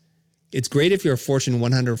clients. It's great if you're a Fortune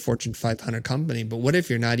 100 or Fortune 500 company, but what if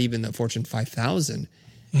you're not even the Fortune 5000?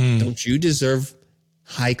 Don't you deserve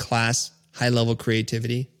high class, high level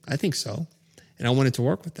creativity? I think so. And I wanted to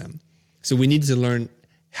work with them. So we needed to learn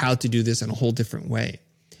how to do this in a whole different way.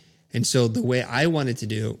 And so the way I wanted to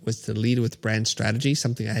do it was to lead with brand strategy,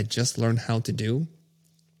 something I had just learned how to do.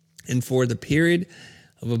 And for the period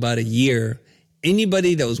of about a year,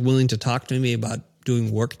 anybody that was willing to talk to me about doing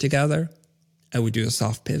work together, I would do a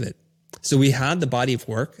soft pivot. So we had the body of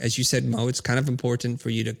work. As you said, Mo, it's kind of important for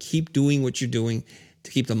you to keep doing what you're doing to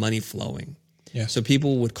keep the money flowing. Yeah. So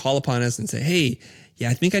people would call upon us and say, hey, yeah,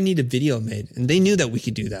 I think I need a video made. And they knew that we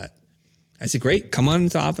could do that. I said, great, come on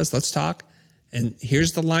into the office, let's talk. And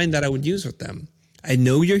here's the line that I would use with them. I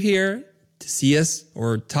know you're here to see us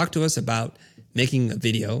or talk to us about making a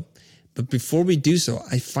video. But before we do so,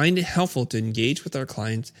 I find it helpful to engage with our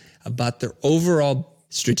clients about their overall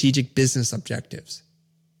strategic business objectives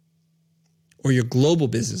or your global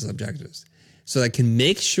business objectives. So I can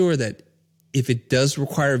make sure that if it does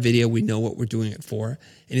require video, we know what we're doing it for.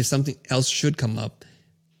 And if something else should come up,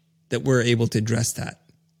 that we're able to address that.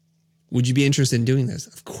 Would you be interested in doing this?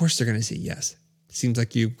 Of course they're going to say yes. Seems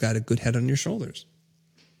like you've got a good head on your shoulders.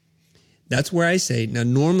 That's where I say, now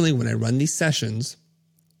normally when I run these sessions,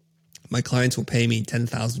 my clients will pay me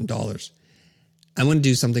 $10,000. I want to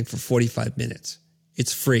do something for 45 minutes.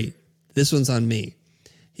 It's free. This one's on me.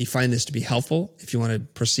 You find this to be helpful. If you want to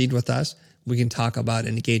proceed with us, we can talk about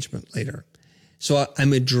an engagement later. So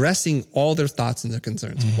I'm addressing all their thoughts and their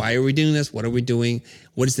concerns. Why are we doing this? What are we doing?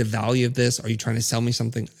 What is the value of this? Are you trying to sell me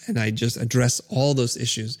something? And I just address all those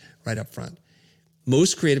issues right up front.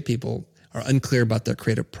 Most creative people are unclear about their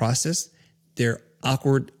creative process. They're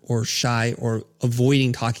awkward or shy or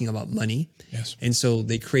avoiding talking about money. Yes. And so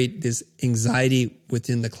they create this anxiety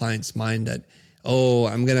within the client's mind that, oh,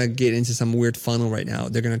 I'm going to get into some weird funnel right now.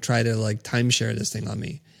 They're going to try to like timeshare this thing on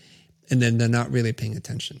me. And then they're not really paying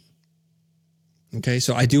attention. Okay.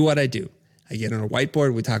 So I do what I do. I get on a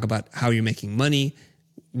whiteboard. We talk about how you're making money,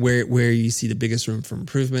 where you see the biggest room for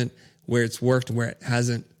improvement, where it's worked, where it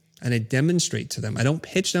hasn't. And I demonstrate to them. I don't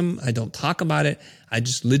pitch them. I don't talk about it. I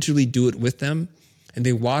just literally do it with them. And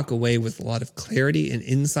they walk away with a lot of clarity and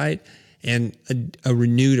insight and a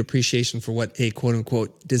renewed appreciation for what a quote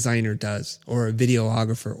unquote designer does or a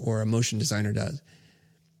videographer or a motion designer does.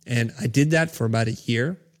 And I did that for about a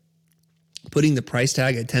year, putting the price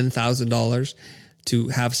tag at $10,000 to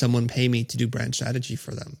have someone pay me to do brand strategy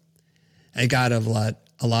for them. I got a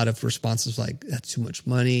lot of responses like, that's too much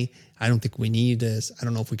money. I don't think we need this. I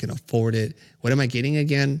don't know if we can afford it. What am I getting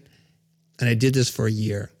again? And I did this for a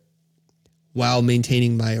year while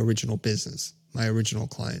maintaining my original business, my original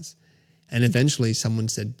clients. And eventually someone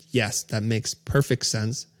said, yes, that makes perfect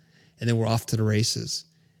sense. And then we're off to the races.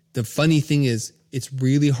 The funny thing is, it's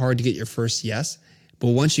really hard to get your first yes. But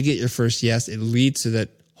once you get your first yes, it leads to that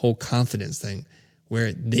whole confidence thing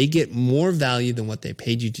where they get more value than what they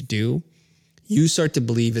paid you to do. You start to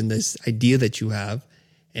believe in this idea that you have,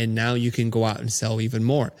 and now you can go out and sell even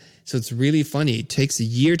more. So it's really funny. It takes a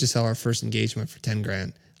year to sell our first engagement for 10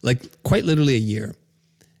 grand, like quite literally a year.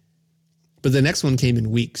 But the next one came in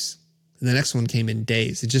weeks, and the next one came in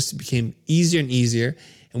days. It just became easier and easier,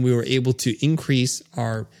 and we were able to increase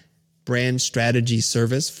our brand strategy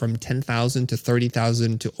service from $10,000 to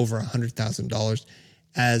 $30,000 to over $100,000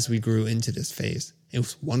 as we grew into this phase. It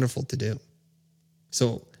was wonderful to do.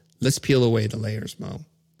 So let's peel away the layers, Mo.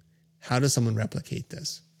 How does someone replicate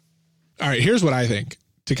this? All right, here's what I think.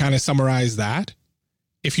 To kind of summarize that,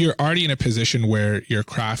 if you're already in a position where your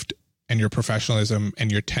craft and your professionalism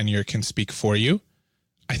and your tenure can speak for you,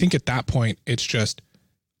 I think at that point, it's just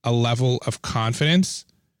a level of confidence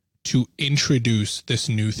to introduce this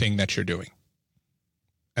new thing that you're doing.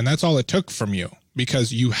 And that's all it took from you,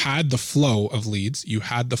 because you had the flow of leads, you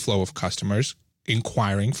had the flow of customers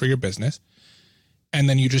inquiring for your business, and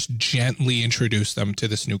then you just gently introduced them to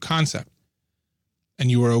this new concept. And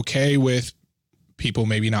you were okay with people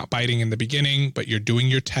maybe not biting in the beginning, but you're doing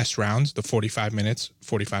your test rounds, the 45 minutes,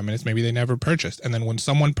 maybe they never purchased. And then when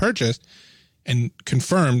someone purchased and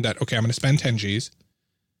confirmed that, okay, I'm going to spend 10 G's,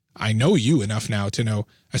 I know you enough now to know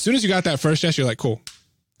as soon as you got that first yes, you're like, cool,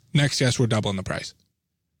 next yes, we're doubling the price.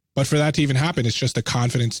 But for that to even happen, it's just the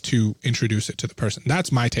confidence to introduce it to the person.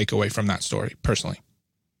 That's my takeaway from that story, personally.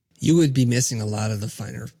 You would be missing a lot of the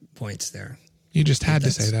finer points there. You just had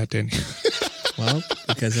to say that, didn't you? Well,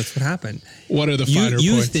 because that's what happened. What are the finer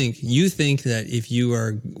points? You think that if you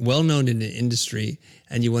are well known in an industry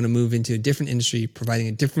and you want to move into a different industry, providing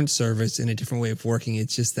a different service and a different way of working,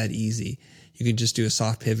 it's just that easy. You can just do a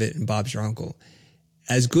soft pivot and Bob's your uncle.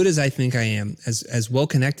 As good as I think I am, as well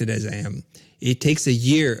connected as I am, it takes a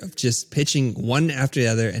year of just pitching one after the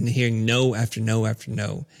other and hearing no after no after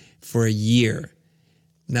no for a year.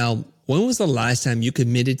 Now, when was the last time you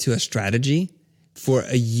committed to a strategy for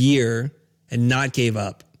a year and not gave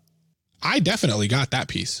up? I definitely got that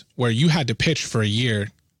piece where you had to pitch for a year.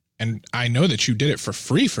 And I know that you did it for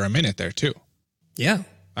free for a minute there too. Yeah.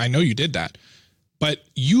 I know you did that. But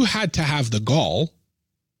you had to have the gall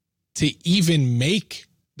to even make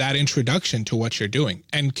that introduction to what you're doing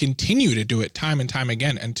and continue to do it time and time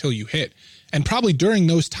again until you hit. And probably during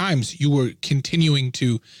those times, you were continuing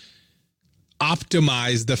to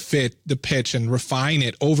optimize the pitch and refine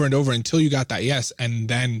it over and over until you got that yes. And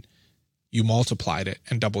then you multiplied it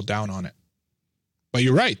and doubled down on it. But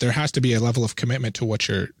you're right. There has to be a level of commitment to what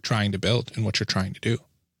you're trying to build and what you're trying to do.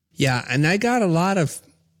 Yeah. And I got a lot of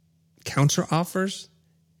counter offers.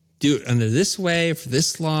 Do it under this way, for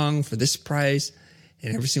this long, for this price.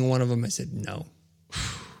 And every single one of them, I said, no.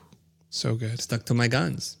 So good. Stuck to my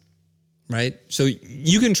guns. Right? So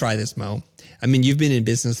you can try this, Mo. I mean, you've been in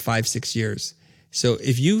business 5-6 years. So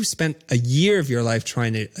if you spent a year of your life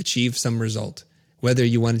trying to achieve some result, whether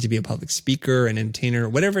you wanted to be a public speaker, an entertainer,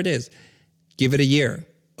 whatever it is, give it a year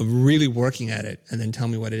of really working at it and then tell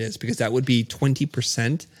me what it is, because that would be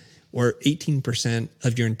 20% or 18%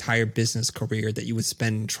 of your entire business career that you would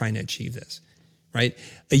spend trying to achieve this, right?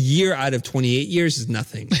 A year out of 28 years is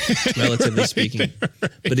nothing, relatively speaking.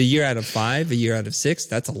 Right. But a year out of 5, a year out of 6,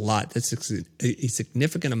 that's a lot. That's a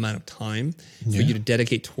significant amount of time for you to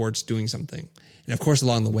dedicate towards doing something. And of course,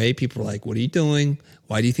 along the way, people are like, what are you doing?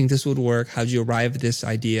 Why do you think this would work? How'd you arrive at this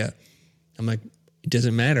idea? I'm like, it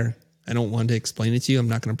doesn't matter. I don't want to explain it to you. I'm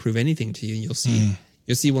not going to prove anything to you. You'll see.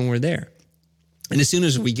 You'll see when we're there. And as soon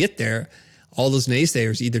as we get there, all those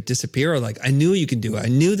naysayers either disappear or like, I knew you could do it. I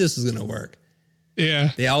knew this was going to work.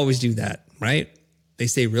 Yeah. They always do that, right? They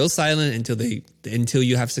stay real silent until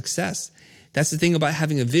you have success. That's the thing about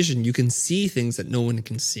having a vision. You can see things that no one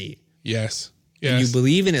can see. Yes. And you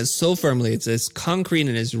believe in it so firmly. It's as concrete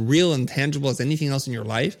and as real and tangible as anything else in your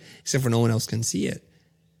life, except for no one else can see it.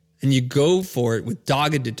 And you go for it with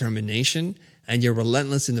dogged determination, and you're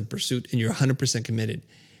relentless in the pursuit, and you're 100% committed.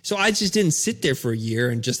 So I just didn't sit there for a year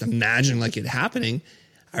and just imagine like it happening.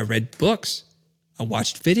 I read books. I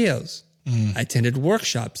watched videos. I attended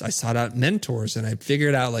workshops. I sought out mentors, and I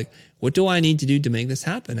figured out like, what do I need to do to make this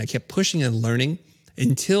happen? I kept pushing and learning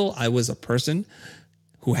until I was a person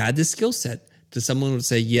who had this skill set that someone would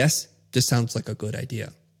say, yes, this sounds like a good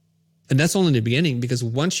idea. And that's only the beginning, because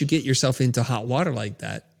once you get yourself into hot water like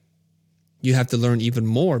that, you have to learn even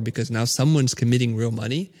more, because now someone's committing real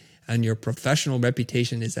money and your professional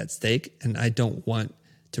reputation is at stake. And I don't want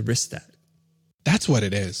to risk that. That's what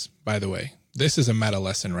it is, by the way. This is a meta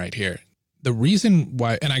lesson right here. The reason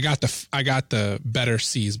why, and I got the better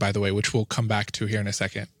C's, by the way, which we'll come back to here in a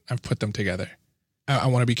second. I've put them together. I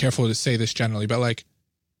want to be careful to say this generally, but like,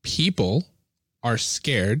 people are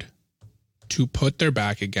scared to put their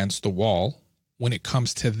back against the wall when it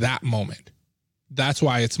comes to that moment. That's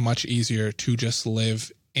why it's much easier to just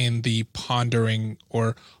live in the pondering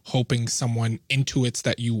or hoping someone intuits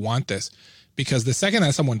that you want this. Because the second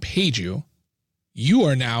that someone paid you, you're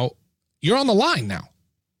on the line now.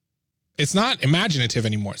 It's not imaginative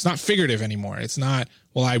anymore. It's not figurative anymore. It's not,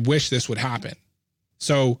 well, I wish this would happen.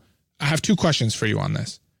 So I have 2 questions for you on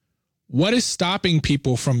this. What is stopping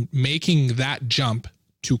people from making that jump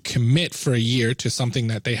to commit for a year to something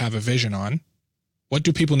that they have a vision on? What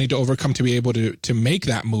do people need to overcome to be able to make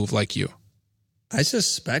that move like you? I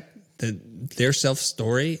suspect that their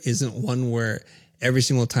self-story isn't one where every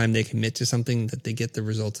single time they commit to something that they get the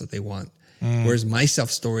results that they want. Whereas my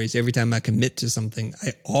self-story is every time I commit to something,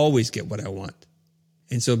 I always get what I want.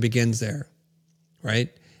 And so it begins there, right?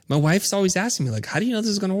 My wife's always asking me, like, how do you know this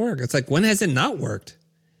is going to work? It's like, when has it not worked?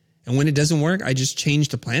 And when it doesn't work, I just change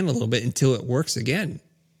the plan a little bit until it works again.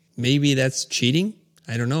 Maybe that's cheating.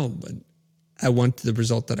 I don't know, but I want the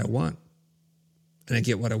result that I want. And I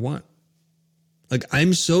get what I want. Like,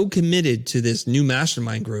 I'm so committed to this new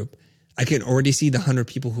mastermind group, I can already see the 100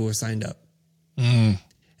 people who have signed up. And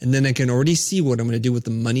then I can already see what I'm going to do with the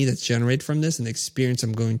money that's generated from this and the experience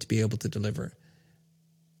I'm going to be able to deliver.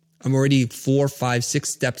 I'm already 4, 5, 6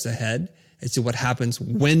 steps ahead as to what happens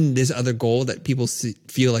when this other goal that people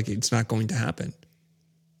feel like it's not going to happen.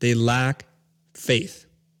 They lack faith.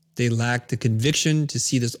 They lack the conviction to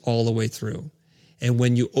see this all the way through. And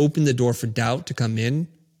when you open the door for doubt to come in,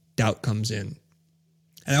 doubt comes in.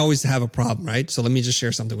 And I always have a problem, right? So let me just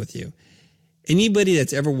share something with you. Anybody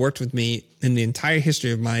that's ever worked with me in the entire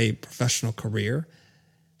history of my professional career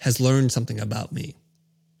has learned something about me,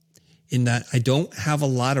 in that I don't have a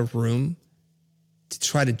lot of room to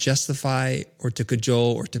try to justify or to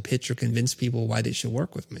cajole or to pitch or convince people why they should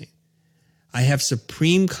work with me. I have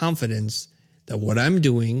supreme confidence that what I'm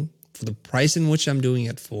doing for the price in which I'm doing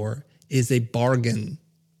it for is a bargain.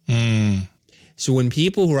 So when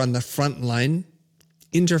people who are on the front line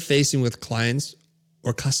interfacing with clients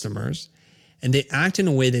or customers, and they act in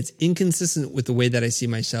a way that's inconsistent with the way that I see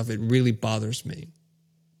myself, it really bothers me.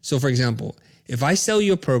 So for example, if I sell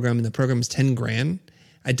you a program and the program is 10 grand,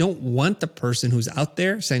 I don't want the person who's out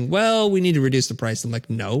there saying, well, we need to reduce the price. I'm like,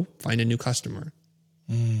 no, find a new customer.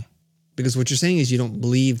 Because what you're saying is you don't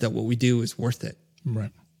believe that what we do is worth it.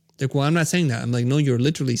 Right. Like, well, I'm not saying that. I'm like, no, you're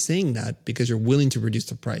literally saying that because you're willing to reduce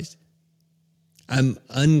the price. I'm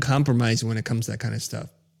uncompromising when it comes to that kind of stuff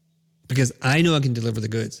because I know I can deliver the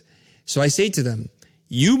goods. So I say to them,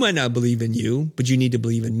 you might not believe in you, but you need to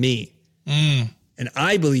believe in me. And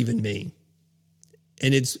I believe in me.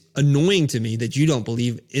 And it's annoying to me that you don't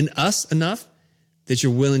believe in us enough that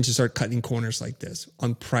you're willing to start cutting corners like this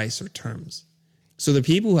on price or terms. So the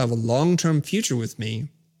people who have a long-term future with me,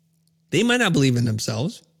 they might not believe in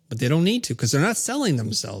themselves, but they don't need to because they're not selling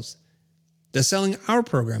themselves. They're selling our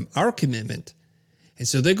program, our commitment. And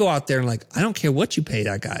so they go out there and like, I don't care what you pay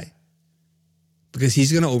that guy because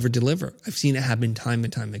he's going to over-deliver. I've seen it happen time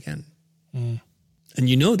and time again. And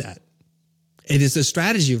you know that. It is a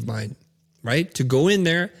strategy of mine, right? To go in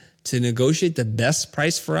there, to negotiate the best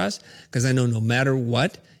price for us, because I know no matter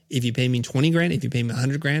what, if you pay me 20 grand, if you pay me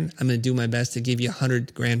 100 grand, I'm going to do my best to give you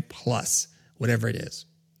 100 grand plus, whatever it is.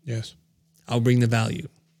 Yes. I'll bring the value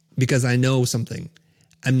because I know something.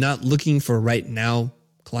 I'm not looking for a right now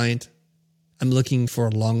client. I'm looking for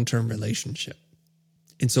a long-term relationship.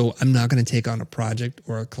 And so I'm not going to take on a project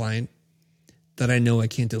or a client that I know I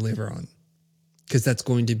can't deliver on because that's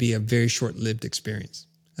going to be a very short-lived experience.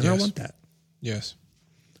 And I don't want that. Yes.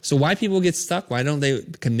 So why people get stuck? Why don't they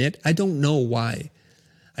commit? I don't know why.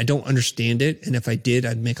 I don't understand it. And if I did,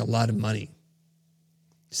 I'd make a lot of money.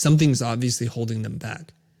 Something's obviously holding them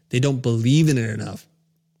back. They don't believe in it enough.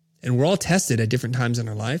 And we're all tested at different times in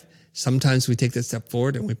our life. Sometimes we take that step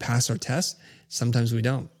forward and we pass our test. Sometimes we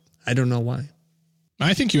don't. I don't know why.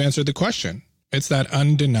 I think you answered the question. It's that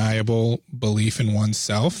undeniable belief in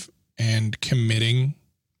oneself and committing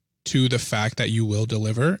to the fact that you will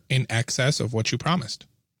deliver in excess of what you promised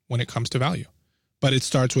when it comes to value. But it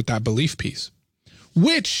starts with that belief piece,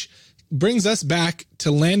 which brings us back to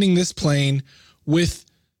landing this plane with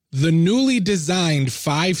the newly designed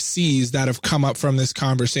 5 C's that have come up from this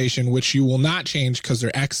conversation, which you will not change because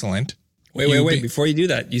they're excellent. Wait. Before you do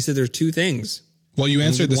that, you said there are 2 things. Well, you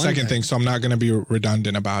answered the second thing, so I'm not going to be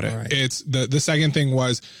redundant about it. Right. It's the second thing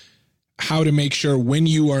was how to make sure when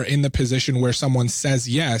you are in the position where someone says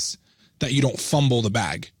yes, that you don't fumble the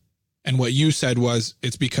bag. And what you said was,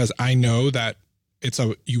 it's because I know that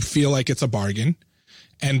you feel like it's a bargain,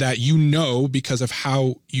 and that you know because of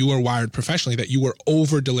how you are wired professionally that you will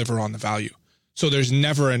over deliver on the value. So there's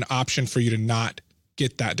never an option for you to not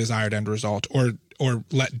get that desired end result or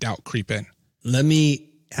let doubt creep in. Let me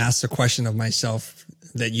ask a question of myself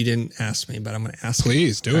that you didn't ask me, but I'm going to ask.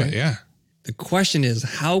 Please do it. Yeah. The question is,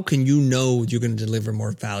 how can you know you're going to deliver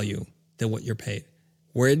more value than what you're paid?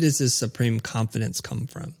 Where does this supreme confidence come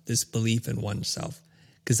from? This belief in oneself?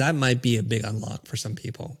 Because that might be a big unlock for some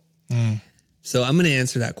people. So I'm going to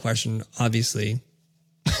answer that question, obviously,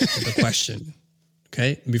 with a question,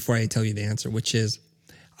 okay? Before I tell you the answer, which is,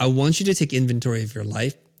 I want you to take inventory of your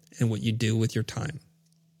life and what you do with your time,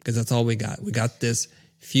 because that's all we got. We got this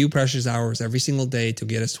few precious hours every single day to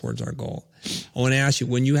get us towards our goal. I want to ask you,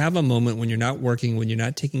 when you have a moment when you're not working, when you're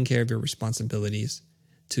not taking care of your responsibilities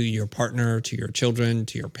to your partner, to your children,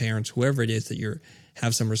 to your parents, whoever it is that you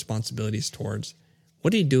have some responsibilities towards,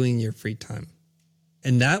 what are you doing in your free time?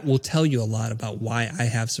 And that will tell you a lot about why I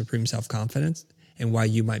have supreme self-confidence and why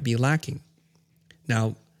you might be lacking.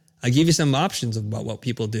 Now, I give you some options about what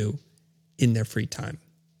people do in their free time.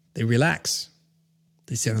 They relax.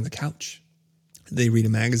 They sit on the couch. They read a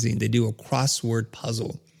magazine. They do a crossword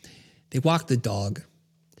puzzle. They walk the dog.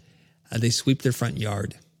 They sweep their front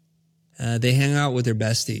yard. They hang out with their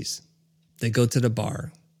besties. They go to the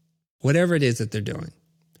bar. Whatever it is that they're doing.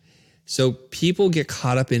 So people get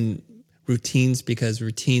caught up in routines because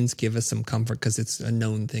routines give us some comfort because it's a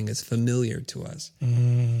known thing. It's familiar to us.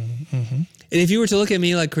 Mm-hmm. And if you were to look at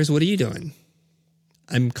me like, Chris, what are you doing?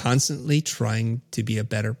 I'm constantly trying to be a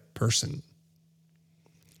better person.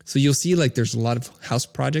 So you'll see like there's a lot of house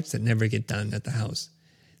projects that never get done at the house.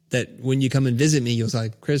 That when you come and visit me, you'll say,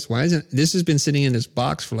 like, Chris, why isn't this has been sitting in this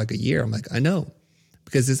box for like a year? I'm like, I know,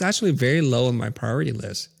 because it's actually very low on my priority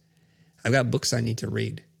list. I've got books I need to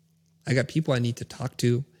read. I got people I need to talk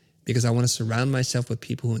to because I want to surround myself with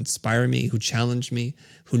people who inspire me, who challenge me,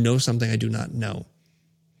 who know something I do not know.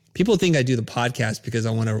 People think I do the podcast because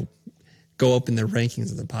I want to go up in the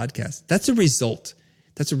rankings of the podcast. That's a result.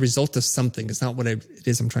 That's a result of something. It's not what it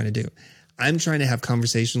is I'm trying to do. I'm trying to have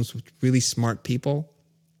conversations with really smart people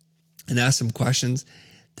and ask them questions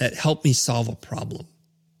that help me solve a problem.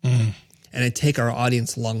 And I take our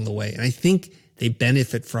audience along the way. And I think they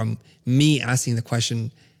benefit from me asking the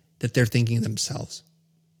question that they're thinking themselves.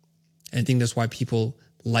 And I think that's why people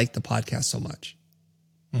like the podcast so much,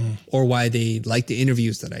 or why they like the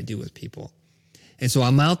interviews that I do with people. And so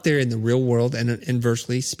I'm out there in the real world and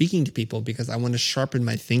inversely speaking to people because I want to sharpen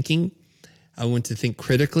my thinking. I want to think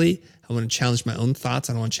critically. I want to challenge my own thoughts.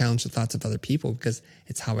 I don't want to challenge the thoughts of other people because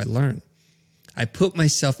it's how I learn. I put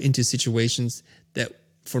myself into situations that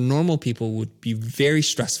for normal people would be very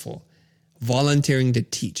stressful. Volunteering to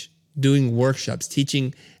teach, doing workshops,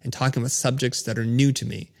 teaching and talking about subjects that are new to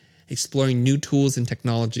me, exploring new tools and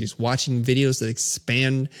technologies, watching videos that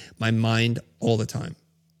expand my mind all the time.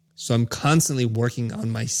 So I'm constantly working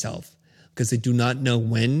on myself because I do not know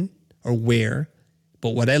when or where, but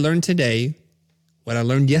what I learned today, what I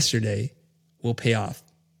learned yesterday will pay off.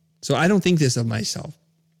 So I don't think this of myself.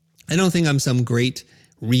 I don't think I'm some great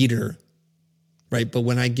reader, right? But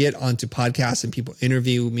when I get onto podcasts and people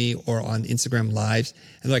interview me or on Instagram Lives,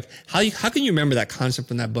 and like, how can you remember that concept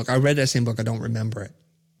from that book? I read that same book. I don't remember it.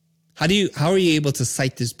 How are you able to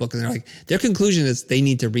cite this book? And they're like, their conclusion is they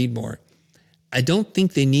need to read more. I don't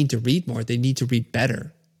think they need to read more. They need to read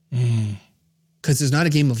better. Because it's not a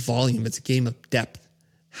game of volume. It's a game of depth.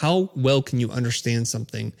 How well can you understand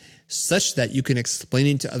something such that you can explain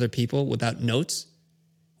it to other people without notes,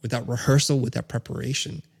 without rehearsal, without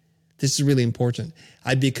preparation? This is really important.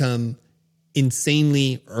 I become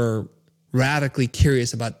insanely or radically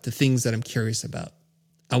curious about the things that I'm curious about.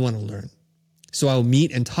 I want to learn. So I'll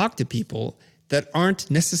meet and talk to people that aren't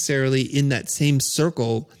necessarily in that same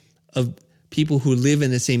circle of people who live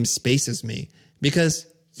in the same space as me. Because,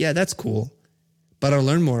 yeah, that's cool. But I'll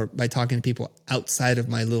learn more by talking to people outside of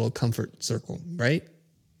my little comfort circle, right?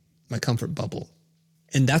 My comfort bubble.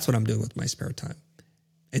 And that's what I'm doing with my spare time.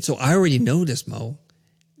 And so I already know this, Mo.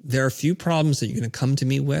 There are a few problems that you're going to come to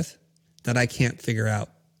me with that I can't figure out,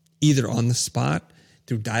 either on the spot,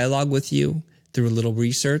 through dialogue with you, through a little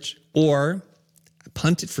research, or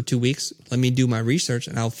punt it for 2 weeks. Let me do my research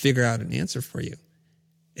and I'll figure out an answer for you.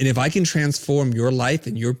 And if I can transform your life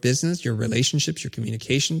and your business, your relationships, your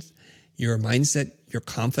communications, your mindset, your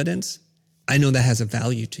confidence, I know that has a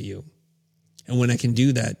value to you. And when I can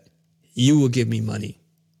do that, you will give me money.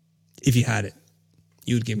 If you had it,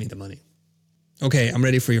 you would give me the money. Okay, I'm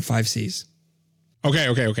ready for your 5 C's. Okay.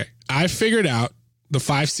 I figured out the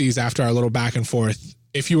 5 C's after our little back and forth.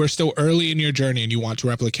 If you are still early in your journey and you want to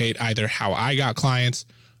replicate either how I got clients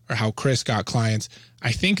or how Chris got clients,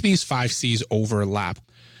 I think these 5 C's overlap.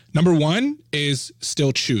 Number 1 is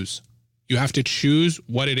still choose. You have to choose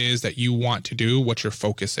what it is that you want to do, what your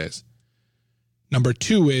focus is. Number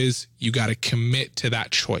 2 is you got to commit to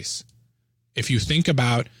that choice. If you think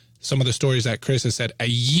about some of the stories that Chris has said, a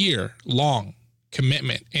year-long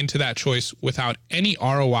commitment into that choice without any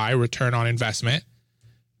ROI, return on investment,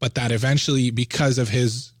 but that eventually, because of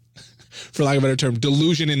his, for lack of a better term,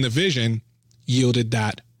 delusion in the vision, yielded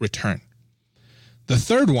that return. The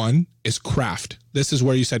third one is craft. This is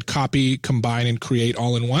where you said copy, combine, and create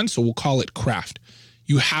all in one. So we'll call it craft.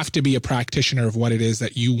 You have to be a practitioner of what it is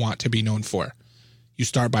that you want to be known for. You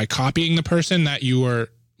start by copying the person that you are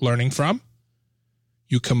learning from.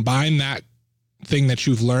 You combine that thing that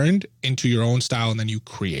you've learned into your own style, and then you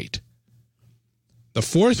create. The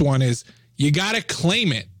fourth one is you got to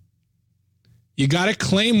claim it. You got to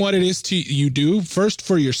claim what it is you do first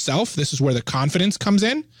for yourself. This is where the confidence comes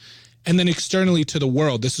in. And then externally to the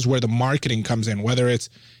world, this is where the marketing comes in, whether it's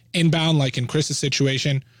inbound, like in Chris's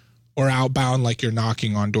situation, or outbound like you're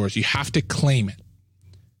knocking on doors. You have to claim it.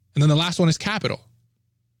 And then the last one is capital.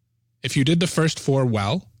 If you did the first 4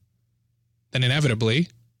 well, then inevitably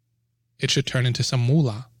it should turn into some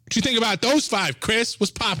moolah. What you think about those 5, Chris?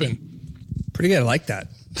 What's popping? Pretty good. I like that.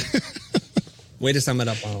 Way to sum it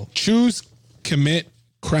up, Arnold. Choose, commit,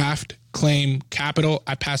 craft, claim, capital.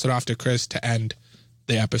 I pass it off to Chris to end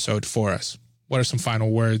the episode for us. What are some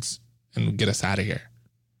final words and get us out of here?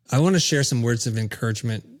 I want to share some words of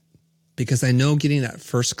encouragement because I know getting that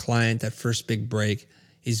first client, that first big break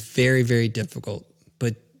is very, very difficult.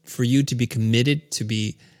 But for you to be committed, to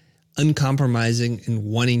be uncompromising and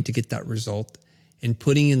wanting to get that result and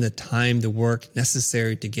putting in the time, the work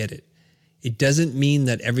necessary to get it. It doesn't mean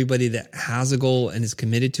that everybody that has a goal and is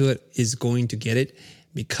committed to it is going to get it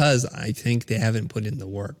because I think they haven't put in the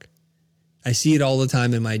work. I see it all the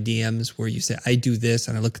time in my DMs where you say, I do this,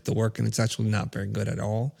 and I look at the work and it's actually not very good at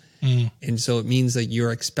all. And so it means that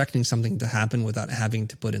you're expecting something to happen without having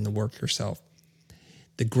to put in the work yourself.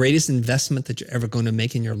 The greatest investment that you're ever going to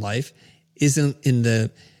make in your life isn't in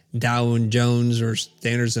the Dow and Jones or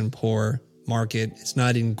Standards and Poor market. It's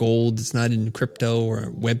not in gold. It's not in crypto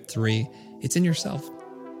or Web3. It's in yourself.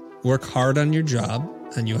 Work hard on your job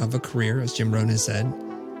and you'll have a career, as Jim Rohn has said.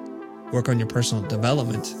 Work on your personal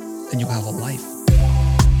development and you'll have a life.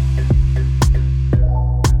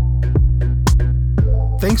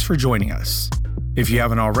 Thanks for joining us. If you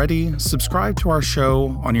haven't already, subscribe to our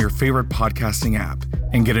show on your favorite podcasting app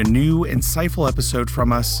and get a new, insightful episode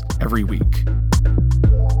from us every week.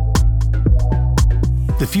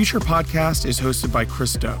 The Future Podcast is hosted by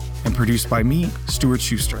Chris Do and produced by me, Stuart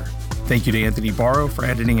Schuster. Thank you to Anthony Barrow for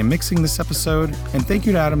editing and mixing this episode, and thank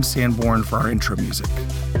you to Adam Sanborn for our intro music.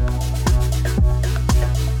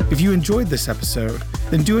 If you enjoyed this episode,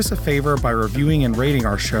 then do us a favor by reviewing and rating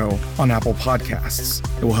our show on Apple Podcasts.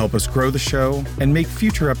 It will help us grow the show and make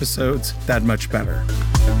future episodes that much better.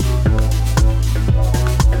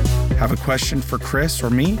 Have a question for Chris or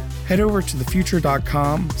me? Head over to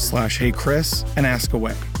thefuture.com/HeyChris and ask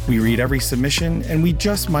away. We read every submission and we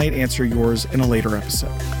just might answer yours in a later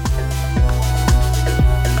episode.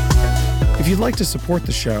 If you'd like to support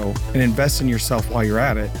the show and invest in yourself while you're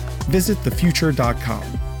at it, visit thefuture.com.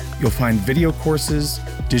 You'll find video courses,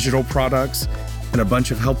 digital products, and a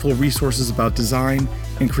bunch of helpful resources about design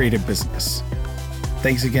and creative business.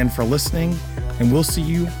 Thanks again for listening, and we'll see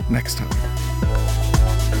you next time.